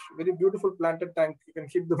after fish, very beautiful planted tank. You can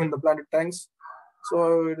keep them in the planted tanks.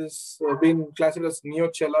 So it is being classified as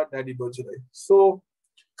Neochela Daddy Bergerae. So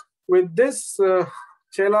with this,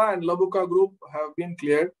 Chela and Labuca group have been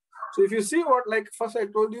cleared. So if you see what, like first I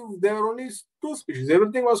told you, there were only 2 species.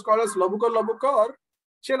 Everything was called as Labuca or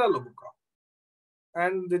Chela labuca,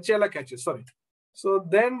 and the Chela catches, sorry. So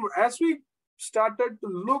then as we started to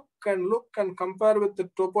look and compare with the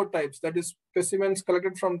topotypes, that is specimens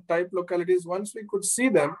collected from type localities, once we could see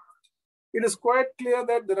them, it is quite clear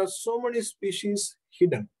that there are so many species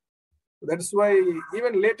hidden. That's why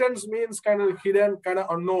even latens means kind of hidden, kind of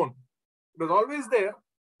unknown. It was always there,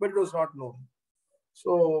 but it was not known.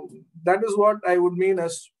 So that is what I would mean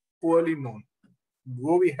as poorly known.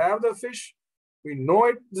 Though we have the fish, we know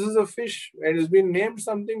it, this is a fish, and it's been named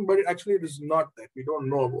something, but actually it is not that. We don't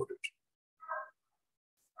know about it.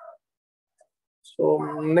 So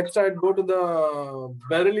next I'd go to the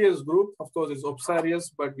Beryllius group. Of course, it's Opsarius,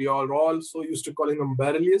 but we are all so used to calling them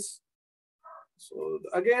Beryllius. So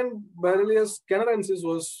again, Beryllius canarensis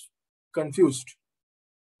was confused.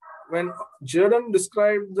 When Jordan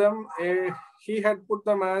described them, he had put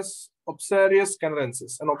them as Opsarius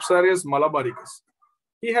canarensis and Opsarius malabaricus.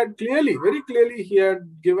 He had very clearly, he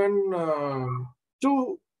had given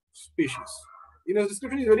 2 species. His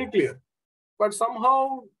description is very clear. But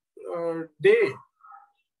somehow,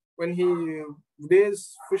 when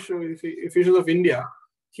Day's fishes of India,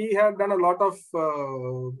 he had done a lot of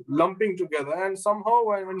lumping together. And somehow,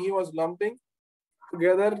 when he was lumping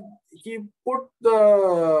together, he put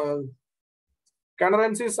the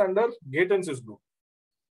canarensis under gatensis group.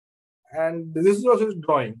 And this was his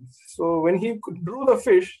drawing. So when he drew the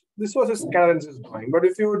fish, this was his canarensis drawing. But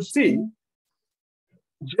if you would see,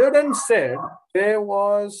 Jordan said there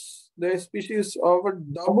was the species of a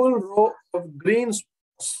double row of green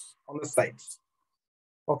spots on the sides.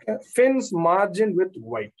 Okay, fins margined with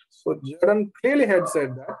white. So Jordan clearly had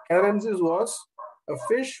said that canarensis was a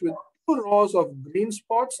fish with 2 rows of green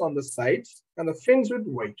spots on the sides and the fins with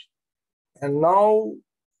white. And now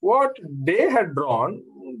what they had drawn,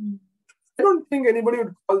 I don't think anybody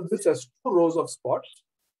would call this as 2 rows of spots.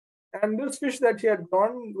 And this fish that he had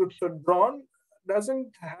drawn,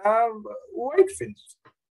 doesn't have white fins?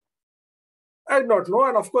 I do not know.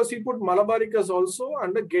 And of course, he put Malabaricus also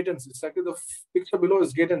under Gatensis. Actually, the picture below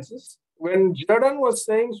is Gatensis. When Jordan was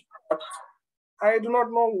saying spots, I do not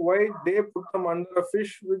know why they put them under a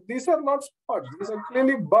fish. These are not spots. These are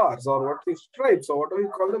clearly bars or what is stripes or whatever you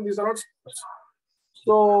call them. These are not spots.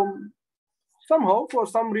 So somehow, for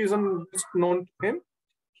some reason just known to him,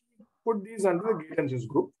 put these under the Gatensis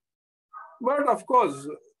group. But of course,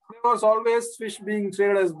 there was always fish being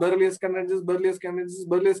traded as Burleus canadensis, Burleus canadensis,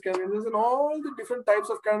 Burleus canadensis, and all the different types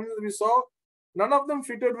of canadensis we saw. None of them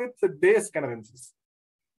fitted with the Deus canadensis.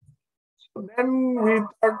 So then we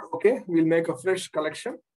thought, okay, we'll make a fresh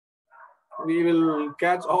collection. We will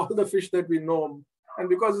catch all the fish that we know. And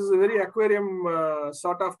because it's a very aquarium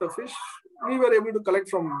sought after fish, we were able to collect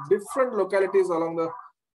from different localities along the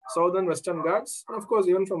southern Western Ghats, and of course,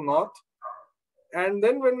 even from north. And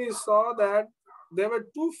then when we saw that there were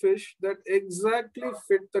two fish that exactly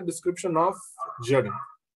fit the description of Jordan.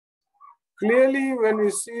 Clearly, when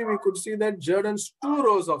we could see that Jordan's 2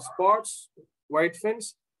 rows of spots, white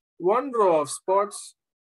fins, 1 row of spots,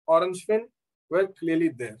 orange fin, were clearly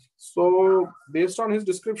there. So based on his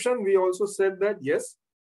description, we also said that yes,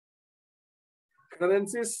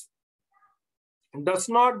 canadensis does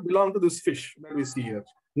not belong to this fish that we see here.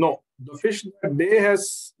 No, the fish that Day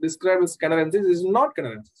has described as canadensis is not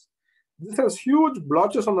canadensis. This has huge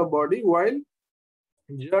blotches on the body, while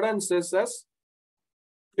Jordan says as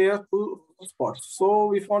clear 2 spots. So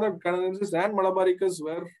we found that canadensis and Malabaricus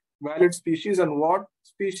were valid species, and what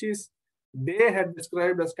species Day had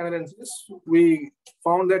described as canadensis, we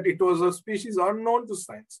found that it was a species unknown to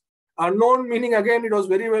science. Unknown meaning, again, it was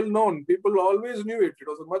very well known. People always knew it. It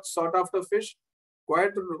was a much sought after fish,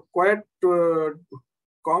 quite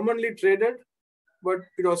commonly traded, but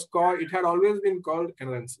it had always been called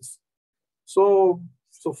canadensis. So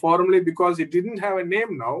formally, because it didn't have a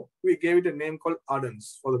name now, we gave it a name called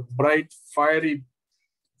ardens for the bright, fiery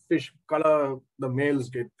fish color the males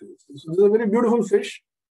get to. So this is a very beautiful fish.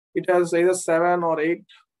 It has either 7 or 8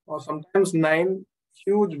 or sometimes 9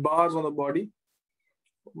 huge bars on the body.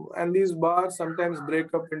 And these bars sometimes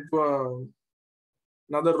break up into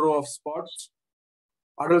another row of spots.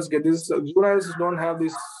 Adults get this. Juveniles don't have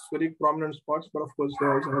these very prominent spots, but of course they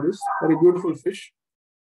also have this very beautiful fish.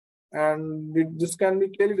 And this can be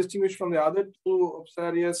clearly distinguished from the other 2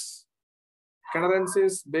 Opsarius,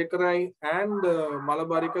 canadensis, bakeri, and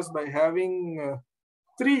Malabaricus by having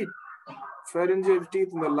 3 pharyngeal teeth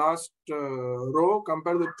in the last row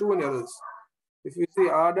compared to the 2 in the others. If you see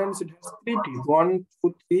ardens, it has 3 teeth. 1,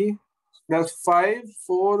 2, 3. There's 5,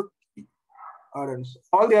 4, 3 ardens.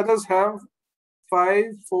 All the others have 5,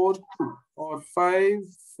 4, 2 or 5,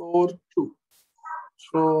 4, 2.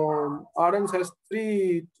 So ardens has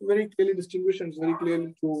 3 very clearly distinguished and very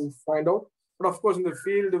clearly to find out. But of course, in the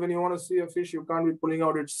field, when you want to see a fish, you can't be pulling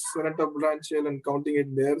out its center branchial and counting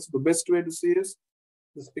it there. So the best way to see is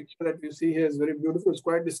this picture that you see here is very beautiful. It's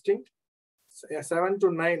quite distinct. 7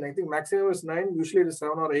 to 9, I think maximum is 9. Usually it is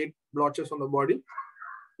 7 or 8 blotches on the body,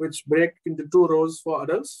 which break into 2 rows for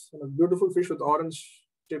adults. And a beautiful fish with orange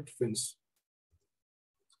tipped fins.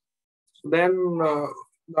 So then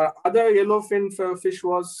the other yellowfin fish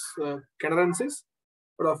was canadensis.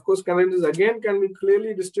 But of course, canadensis again can be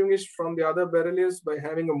clearly distinguished from the other Beryllius by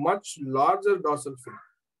having a much larger dorsal fin.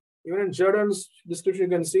 Even in Jordan's description, you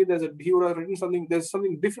can see he would have written something, there's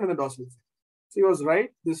something different in the dorsal fin. So he was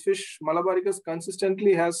right. This fish, Malabaricus,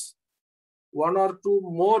 consistently has 1 or 2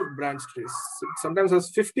 more branch trays. It sometimes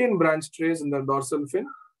has 15 branch trays in the dorsal fin.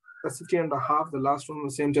 That's 15 and a half, the last one on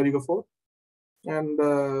the same pterygophore. And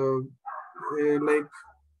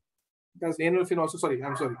that's anal fin also,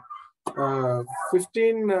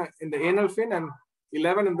 15 in the anal fin and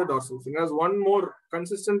 11 in the dorsal fin. There's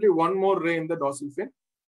consistently one more ray in the dorsal fin.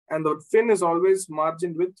 And the fin is always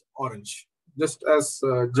margined with orange, just as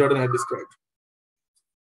Jordan had described.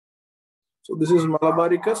 So this is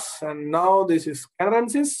Malabaricus, and now this is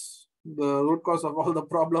canadensis, the root cause of all the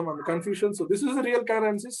problem and the confusion. So this is the real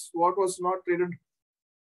canadensis, what was not treated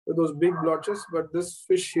with those big blotches, but this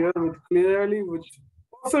fish here which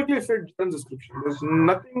perfectly fit Jordan's description. There's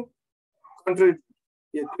nothing contrary.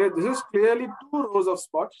 Yeah, this is clearly 2 rows of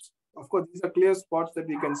spots. Of course, these are clear spots that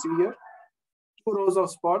we can see here. 2 rows of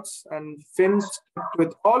spots and fins tipped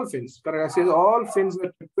with all fins. Correct? I say all fins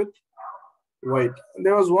were tipped with white.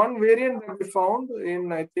 There was one variant that we found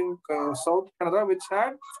in, I think, South Canada, which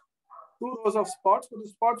had 2 rows of spots, but the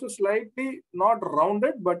spots were slightly not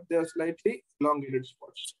rounded, but they're slightly elongated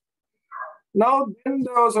spots. Now, then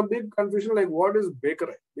there was a big confusion like what is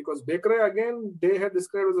bakeri? Because bakeri, again, they had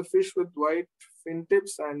described as a fish with white fin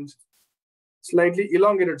tips and slightly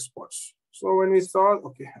elongated spots. So when we saw,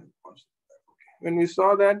 when we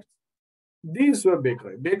saw that these were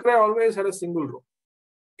Becquerel. Becquerel always had a single row.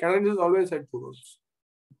 Caranges always had 2 rows.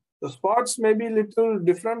 The spots may be little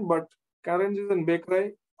different, but Caranges and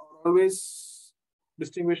Becquerel are always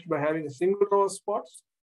distinguished by having a single row of spots,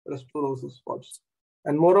 whereas 2 rows of spots.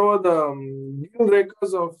 And moreover, the gill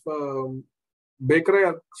rakers of Becquerel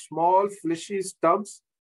are small, fleshy stubs,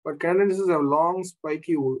 but Caranges have long,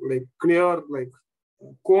 spiky, like clear, like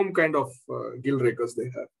comb kind of gill rakers they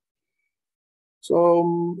have.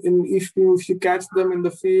 So if you catch them in the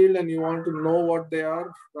field and you want to know what they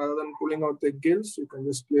are, rather than pulling out their gills, you can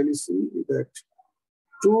just clearly see that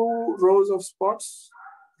 2 rows of spots,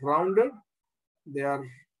 rounded, they are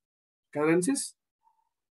Caranges.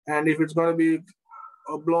 And if it's going to be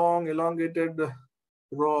oblong, elongated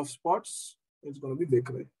row of spots, it's going to be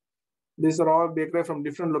Becquerel. These are all Becquerel from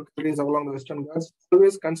different localities along the Western Ghats.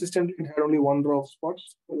 Always consistently it had only 1 row of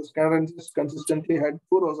spots. Whereas Caranges consistently had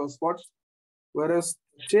 2 rows of spots. Whereas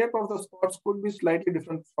the shape of the spots could be slightly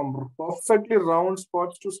different from perfectly round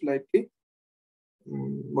spots to slightly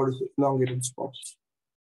elongated spots.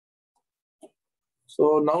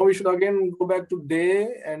 So now we should again go back to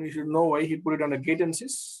Day and we should know why he put it under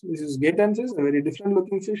Gatensis. This is Gatensis, a very different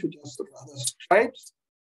looking fish which has stripes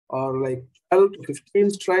or like 12 to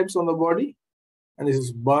 15 stripes on the body. And this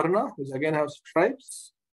is Barna, which again has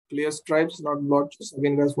stripes, clear stripes, not blotches.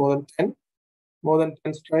 Again, has more than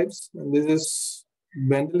 10 stripes. And this is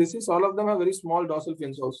Bendelisis. All of them have very small dorsal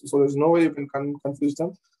fins also. So there's no way you can confuse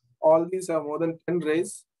them. All these have more than 10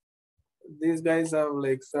 rays. These guys have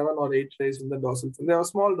like 7 or 8 rays in the dorsal fin. They have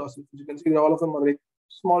small dorsal fins. You can see all of them are like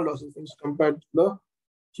small dorsal fins compared to the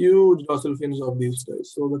huge dorsal fins of these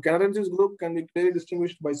guys. So the Caranges group can be clearly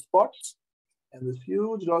distinguished by spots. And this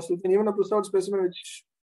huge dorsal fin, even a preserved specimen which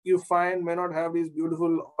you find may not have these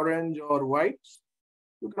beautiful orange or white,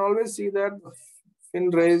 you can always see that the fin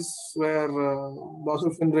rays where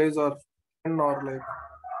dorsal fin rays are 10 or like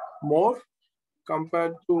more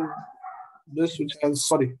compared to this which has,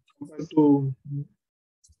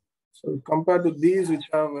 compared to these which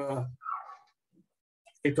have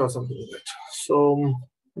 8 or something like that. So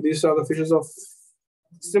these are the fishes of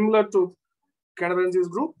similar to Canarensis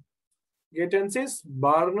group, Gatensis,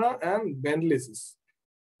 Barna, and Bendelisis.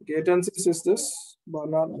 Gatensis is this,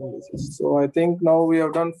 Barna, and Bendelisis. So I think now we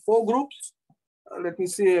have done 4 groups. Let me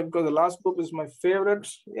see, because the last group is my favorite.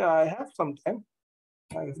 Yeah, I have some time.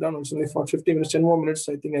 I've done only for 50 minutes, 10 more minutes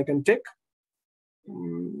I think I can take.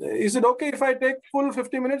 Is it okay if I take full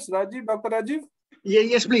 50 minutes, Rajiv, Dr. Rajiv? Yeah,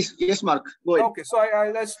 yes, please. Yes, Mark. Go ahead. Okay, so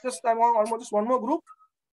I'm on almost just one more group.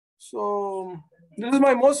 So this is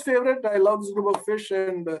my most favorite. I love this group of fish,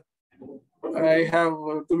 and I have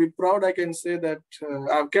to be proud. I can say that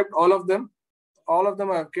I've kept all of them. All of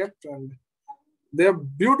them I've kept, and they're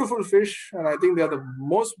beautiful fish. And I think they are the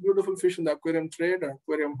most beautiful fish in the aquarium trade,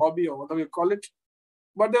 aquarium hobby, or whatever you call it.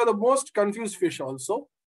 But they are the most confused fish also.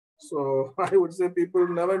 So I would say people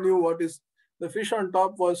never knew what is. The fish on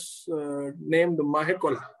top was named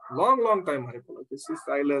Mahekola. Long time Mahekola. This is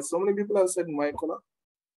Silas. So many people have said Mahekola.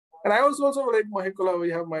 And I also like Mahekola.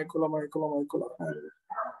 We have Mahekola.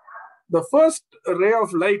 The first ray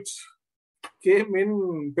of light came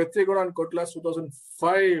in Petrigoda and Kotla's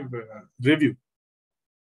 2005 review.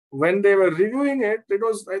 When they were reviewing it, it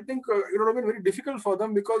was, I think, it would have been very difficult for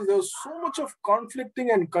them because there was so much of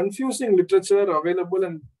conflicting and confusing literature available,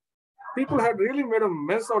 and people had really made a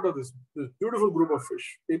mess out of this beautiful group of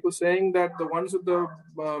fish. People saying that the ones with the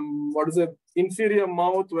inferior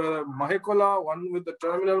mouth were Mahekola, one with the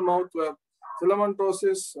terminal mouth were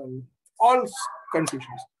Filamentoses, and all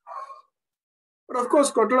confusions. But of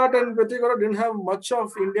course, Kotlat and Petrigoda didn't have much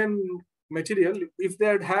of Indian material. If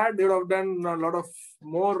they had, they would have done a lot of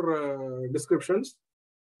more descriptions.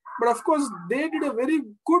 But of course, they did a very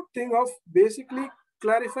good thing of basically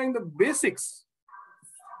clarifying the basics.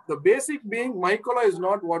 The basic being Mahekola is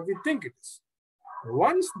not what we think it is.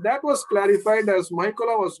 Once that was clarified as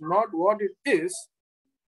Mahekola was not what it is,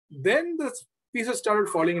 then the pieces started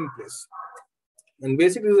falling in place. And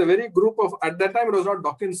basically, it's a very group of, at that time, it was not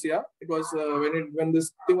Dawkinsia. It was when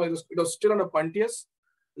this thing was, it was still under Pontius.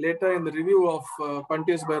 Later in the review of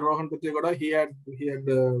Pontius by Rohan Petrigoda, he had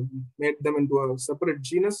made them into a separate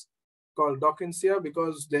genus called Dawkinsia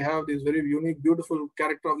because they have this very unique, beautiful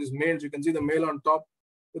character of these males. You can see the male on top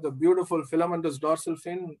with a beautiful filamentous dorsal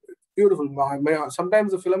fin. Beautiful.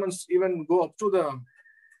 Sometimes the filaments even go up to the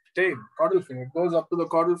tail, caudal fin. It goes up to the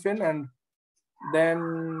caudal fin, and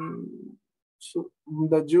then so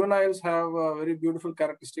the juveniles have a very beautiful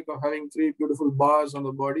characteristic of having 3 beautiful bars on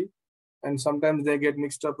the body. And sometimes they get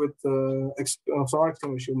mixed up with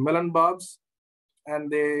melon barbs,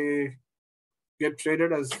 and they get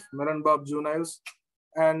traded as melon barb juveniles.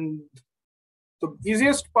 And the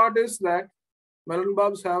easiest part is that melon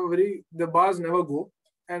barbs have the bars never go.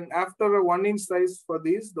 And after a 1 inch size for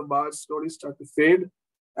these, the bars slowly start to fade.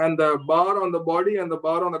 And the bar on the body and the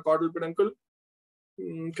bar on the caudal peduncle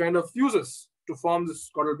kind of fuses to form this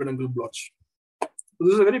caudal peduncle blotch. So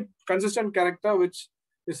this is a very consistent character which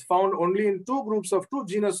is found only in two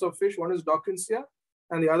genus of fish. One is Dawkinsia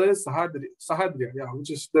and the other is Sahadria,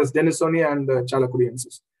 which is there's Denisoni and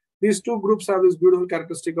Chalacuriensis. These two groups have this beautiful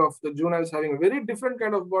characteristic of the juveniles having a very different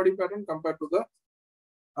kind of body pattern compared to the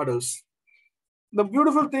adults. The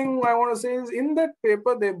beautiful thing I want to say is in that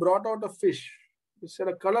paper, they brought out a fish which had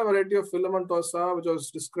a color variety of filamentosa, which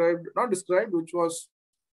was which was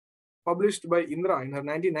published by Indra in her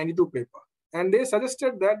 1992 paper. And they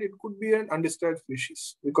suggested that it could be an undescribed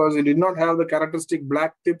species because it did not have the characteristic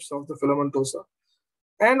black tips of the filamentosa.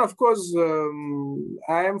 And of course,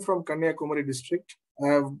 I am from Kanyakumari district.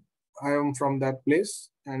 I am from that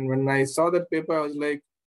place. And when I saw that paper, I was like,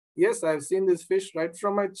 yes, I've seen this fish right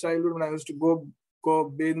from my childhood when I used to go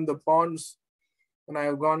bathe in the ponds. When I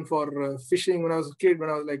have gone for fishing when I was a kid, when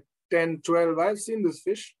I was like 10, 12, I've seen this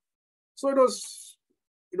fish. So it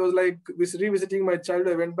was like revisiting my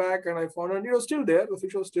childhood. I went back and I found it was still there. The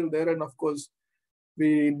fish was still there. And of course,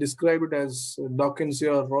 we describe it as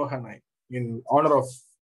Dawkinsia rohani in honor of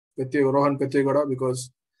Rohan Petyagoda,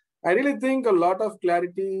 because I really think a lot of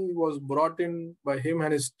clarity was brought in by him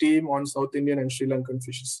and his team on South Indian and Sri Lankan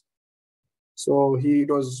fishes. So it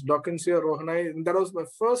was Dawkinsia rohani, and that was my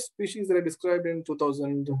first species that I described in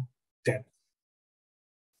 2010.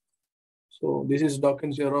 So this is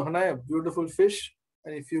Dawkinsia rohani, a beautiful fish.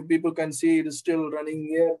 And if you people can see, it is still running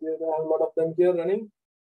here. There are a lot of them here running.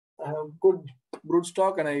 I have good brood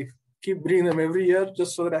stock and I keep breeding them every year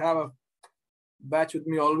just so that I have a batch with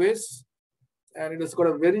me always. And it has got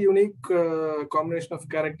a very unique combination of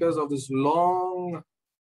characters of this long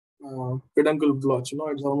peduncle blotch.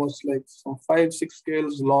 It's almost like some 5-6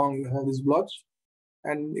 scales long. You have this blotch,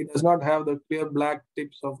 and it does not have the clear black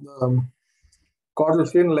tips of the caudal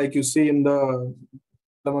fin like you see in the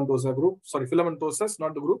filamentosa group. Sorry, filamentosas,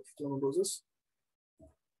 not the group, filamentosas.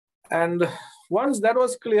 And once that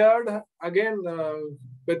was cleared, again,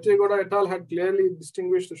 Petyagoda et al. Had clearly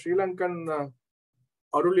distinguished the Sri Lankan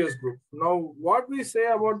Arulius group. Now, what we say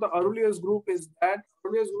about the Arulius group is that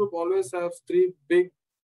Arulius group always has 3 big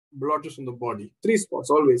blotches on the body, 3 spots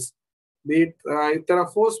always. There are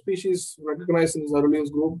 4 species recognized in this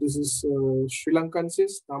Arulius group. This is Sri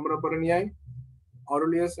Lankensis, Tammaraparaniae,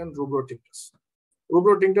 Arulius, and Rubrotinctus.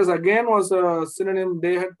 Rubrotinctus again was a synonym.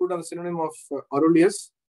 They had put on the synonym of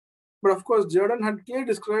Arulius. But of course, Jordan had clearly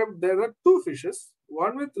described there are 2 fishes,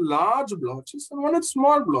 one with large blotches and one with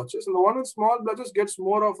small blotches. And the one with small blotches gets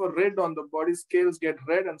more of a red on the body, scales get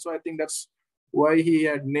red. And so I think that's why he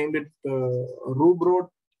had named it Rubrotinctus.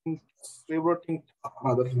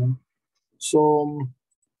 So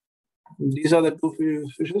these are the 2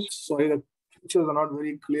 fishes. Sorry, the pictures are not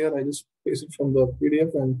very clear. I just pasted it from the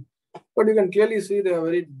PDF. But you can clearly see they are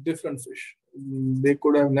very different fish. They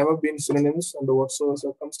could have never been synonyms under whatsoever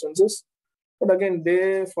circumstances. But again,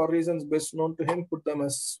 they, for reasons best known to him, put the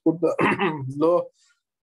low.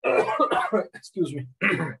 Excuse me.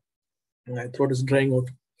 My throat is drying out.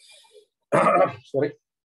 Sorry.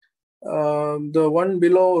 The one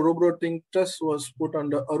below Rubrotinctus was put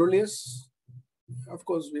under Arulius. Of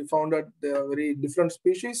course, we found that they are very different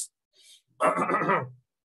species.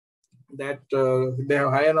 That they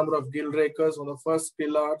have higher number of gill rakers on the first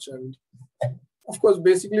gill arch, and of course,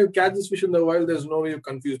 basically, you catch this fish in the wild. There's no way you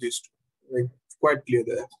confuse these 2. Like quite clear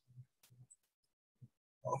there.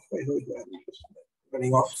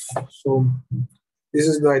 Running off. So this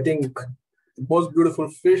is I think the most beautiful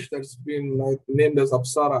fish that's been named as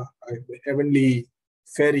Apsara, the heavenly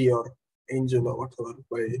fairy or angel or whatever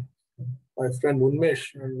by my friend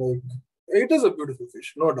Unmesh. And it is a beautiful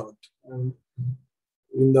fish, no doubt. And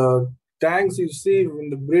in the tanks, you see in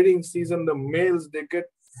the breeding season, the males, they get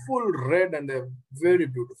full red and they're very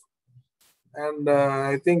beautiful. And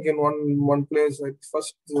I think in one place,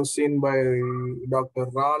 first was seen by Dr.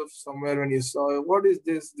 Ralph somewhere when he saw, what is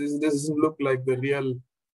this? This doesn't look like the real,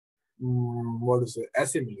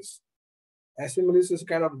 Asimilis. Asimilis is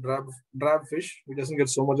kind of drab fish. It doesn't get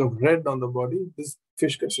so much of red on the body. This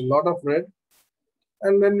fish gets a lot of red.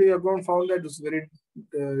 And then we have found that it's very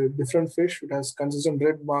different fish. It has consistent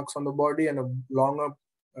red marks on the body and a longer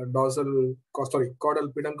caudal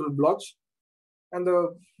peduncle blotch. And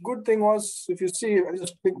the good thing was, if you see, I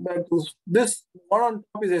just pick back to this one on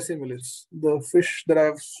top is Asimilis. The fish that I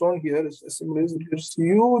have shown here is Asimilis. It gives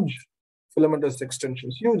huge filamentous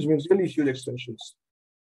extensions. Huge means really huge extensions.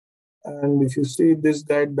 And if you see, this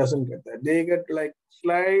guy doesn't get that. They get like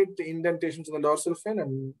slight indentations in the dorsal fin,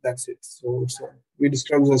 and that's it. So we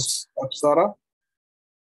describe this as Apsara.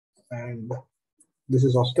 And this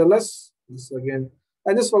is Austellus. This again,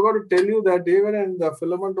 I just forgot to tell you that even in the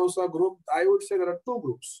Filamentosa group, I would say there are two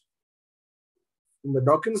groups. In the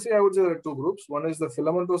Dawkinsia, I would say there are two groups. One is the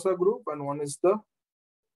Filamentosa group, and one is the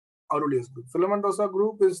Aureolus group. Filamentosa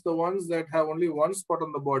group is the ones that have only one spot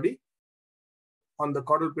on the body, on the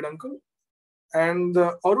caudal peduncle. And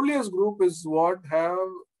the Aureolus group is what have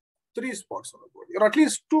three spots on the body, or at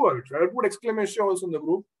least two of it. Right? I would put exclamation also in the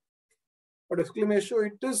group. But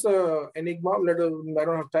exclamation, it is an enigma. I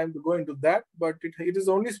don't have time to go into that, but it is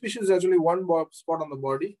the only species actually one spot on the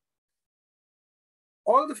body.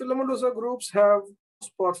 All the Filamentosa groups have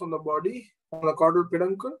spots on the body, on the caudal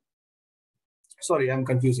peduncle. Sorry, I'm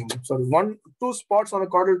confusing. Sorry, two spots on the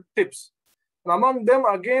caudal tips. And among them,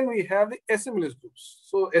 again, we have the Assimilus groups.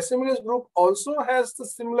 So Assimilus group also has the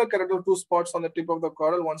similar character, two spots on the tip of the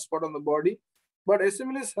caudal, one spot on the body. But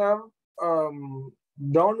Assimilus have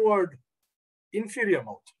downward inferior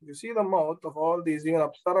mouth. You see the mouth of all these, even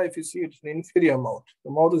Apsara, if you see, it's an inferior mouth. The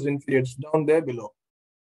mouth is inferior, it's down there below.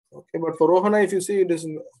 Okay, but for Rohana, if you see, it is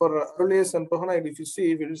for Aureolus and Rohana, if you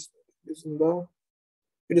see, it is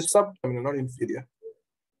subterminal, not inferior.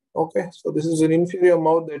 Okay, so this is an inferior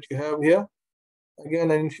mouth that you have here.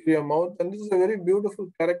 Again, an inferior mouth, and this is a very beautiful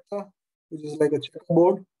character, which is like a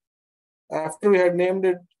checkerboard. After we had named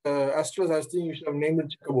it Astrus, I think we should have named it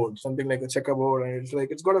checkerboard, something like a checkerboard, and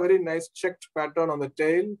it's got a very nice checked pattern on the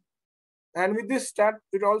tail. And with this stat,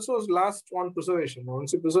 it also lasts on preservation.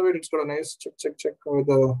 Once you preserve it, it's got a nice check with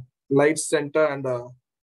a light center and a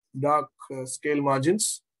dark scale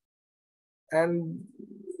margins. And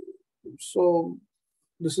so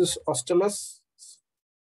this is Austellus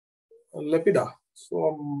lepida.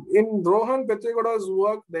 So in Rohan Petrigoda's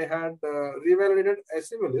work, they had revalidated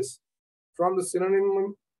Assimilus from the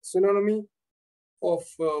synonymy of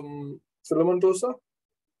Filamentosa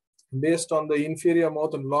based on the inferior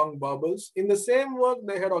mouth and long barbels. In the same work,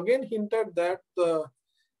 they had again hinted that the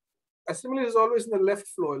Assimilus is always in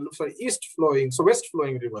the east flowing, so west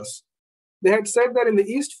flowing rivers. They had said that in the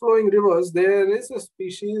east flowing rivers, there is a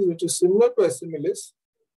species which is similar to Assimilus.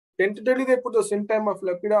 Tentatively, they put the syntagm of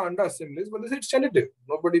lepida under Assimilus, but this is tentative.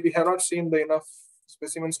 We have not seen enough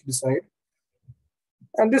specimens to decide.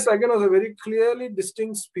 And this again was a very clearly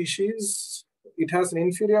distinct species. It has an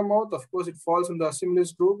inferior mouth. Of course, it falls in the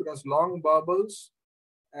Assimilus group. It has long barbels.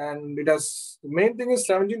 And it has, the main thing is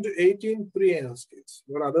 17 to 18 pre-anal scales,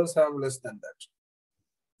 where others have less than that.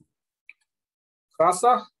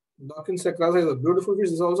 Crasa, Dawkinsia crasa is a beautiful fish.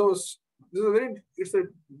 It's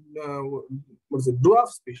a dwarf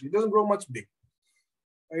species. It doesn't grow much big.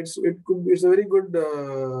 It's a very good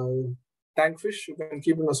tank fish. You can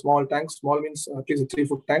keep in a small tank. Small means at least a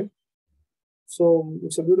 3-foot tank. So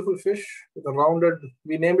it's a beautiful fish with a rounded.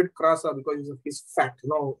 We named it crasa because he's fat,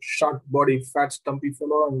 short body, fat, stumpy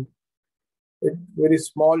fellow, and very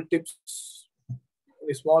small tips,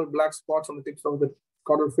 very small black spots on the tips of the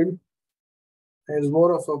caudal fin. And it's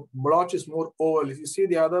more of a blotch, is more oval. If you see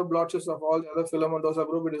the other blotches of all the other Filamentosa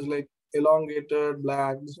group, it is like elongated,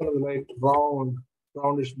 black. This one is like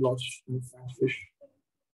roundish blotch in fat fish.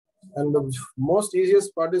 And the most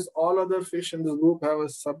easiest part is all other fish in this group have a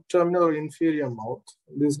subterminal or inferior mouth.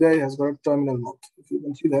 This guy has got a terminal mouth. If you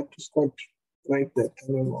can see that, it's quite right there,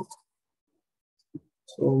 terminal mouth.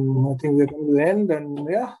 So I think we're coming to the end, and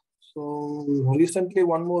yeah. So recently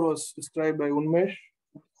one more was described by Unmesh.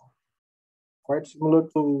 Quite similar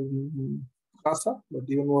to Crasa, but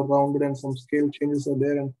even more rounded, and some scale changes are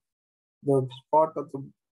there, and the spot at the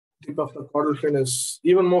tip of the caudal fin is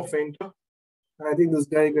even more fainter. And I think this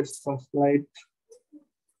guy gets some slight.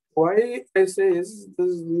 Why I say is the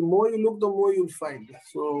more you look, the more you'll find.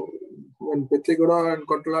 So when Petrigoda and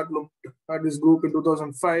Controlat looked at this group in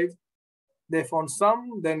 2005, they found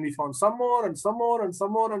some, then we found some more, and some more, and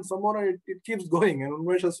some more, and some more, and it keeps going. And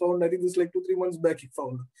Unmesh has found, I think this is like 2-3 months back he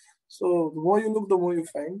found. So the more you look, the more you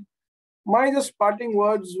find. My just parting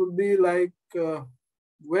words would be like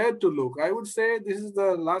where to look. I would say this is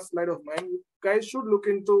the last slide of mine. You guys should look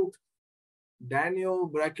into Danio,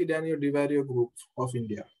 Brachydanio, Divario group of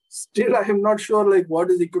India. Still, I am not sure like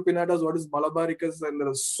what is Equipinatus, what is Malabaricus, and there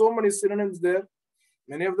are so many synonyms there.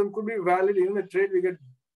 Many of them could be valid. In the trade, we get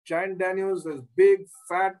giant Danios, there's big,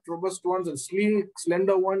 fat, robust ones, and sleek,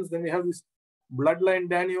 slender ones. Then we have these bloodline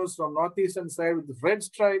Danios from northeastern side with red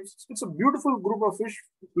stripes. It's a beautiful group of fish,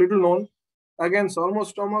 little known. Again,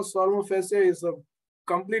 Salmostoma, Salmophaceae is a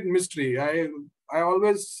complete mystery. I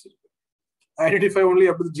identify only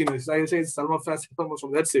up to the genus. I say it's Salmophasis,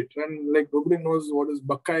 that's it. And like nobody knows what is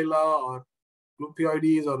Bachyla or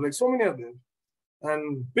Glupioides or like so many of them.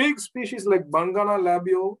 And big species like Bangana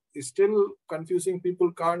labio is still confusing.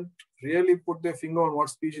 People can't really put their finger on what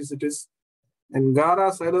species it is. And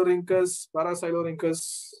Gara Silorhynchus,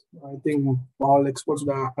 Parasilorhynchus, I think all experts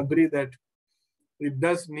would agree that it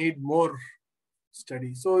does need more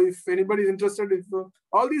study. So if anybody is interested, if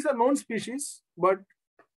all these are known species, but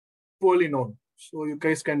poorly known. So you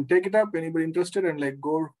guys can take it up, anybody interested, and like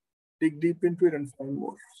go dig deep into it and find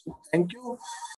more. So thank you.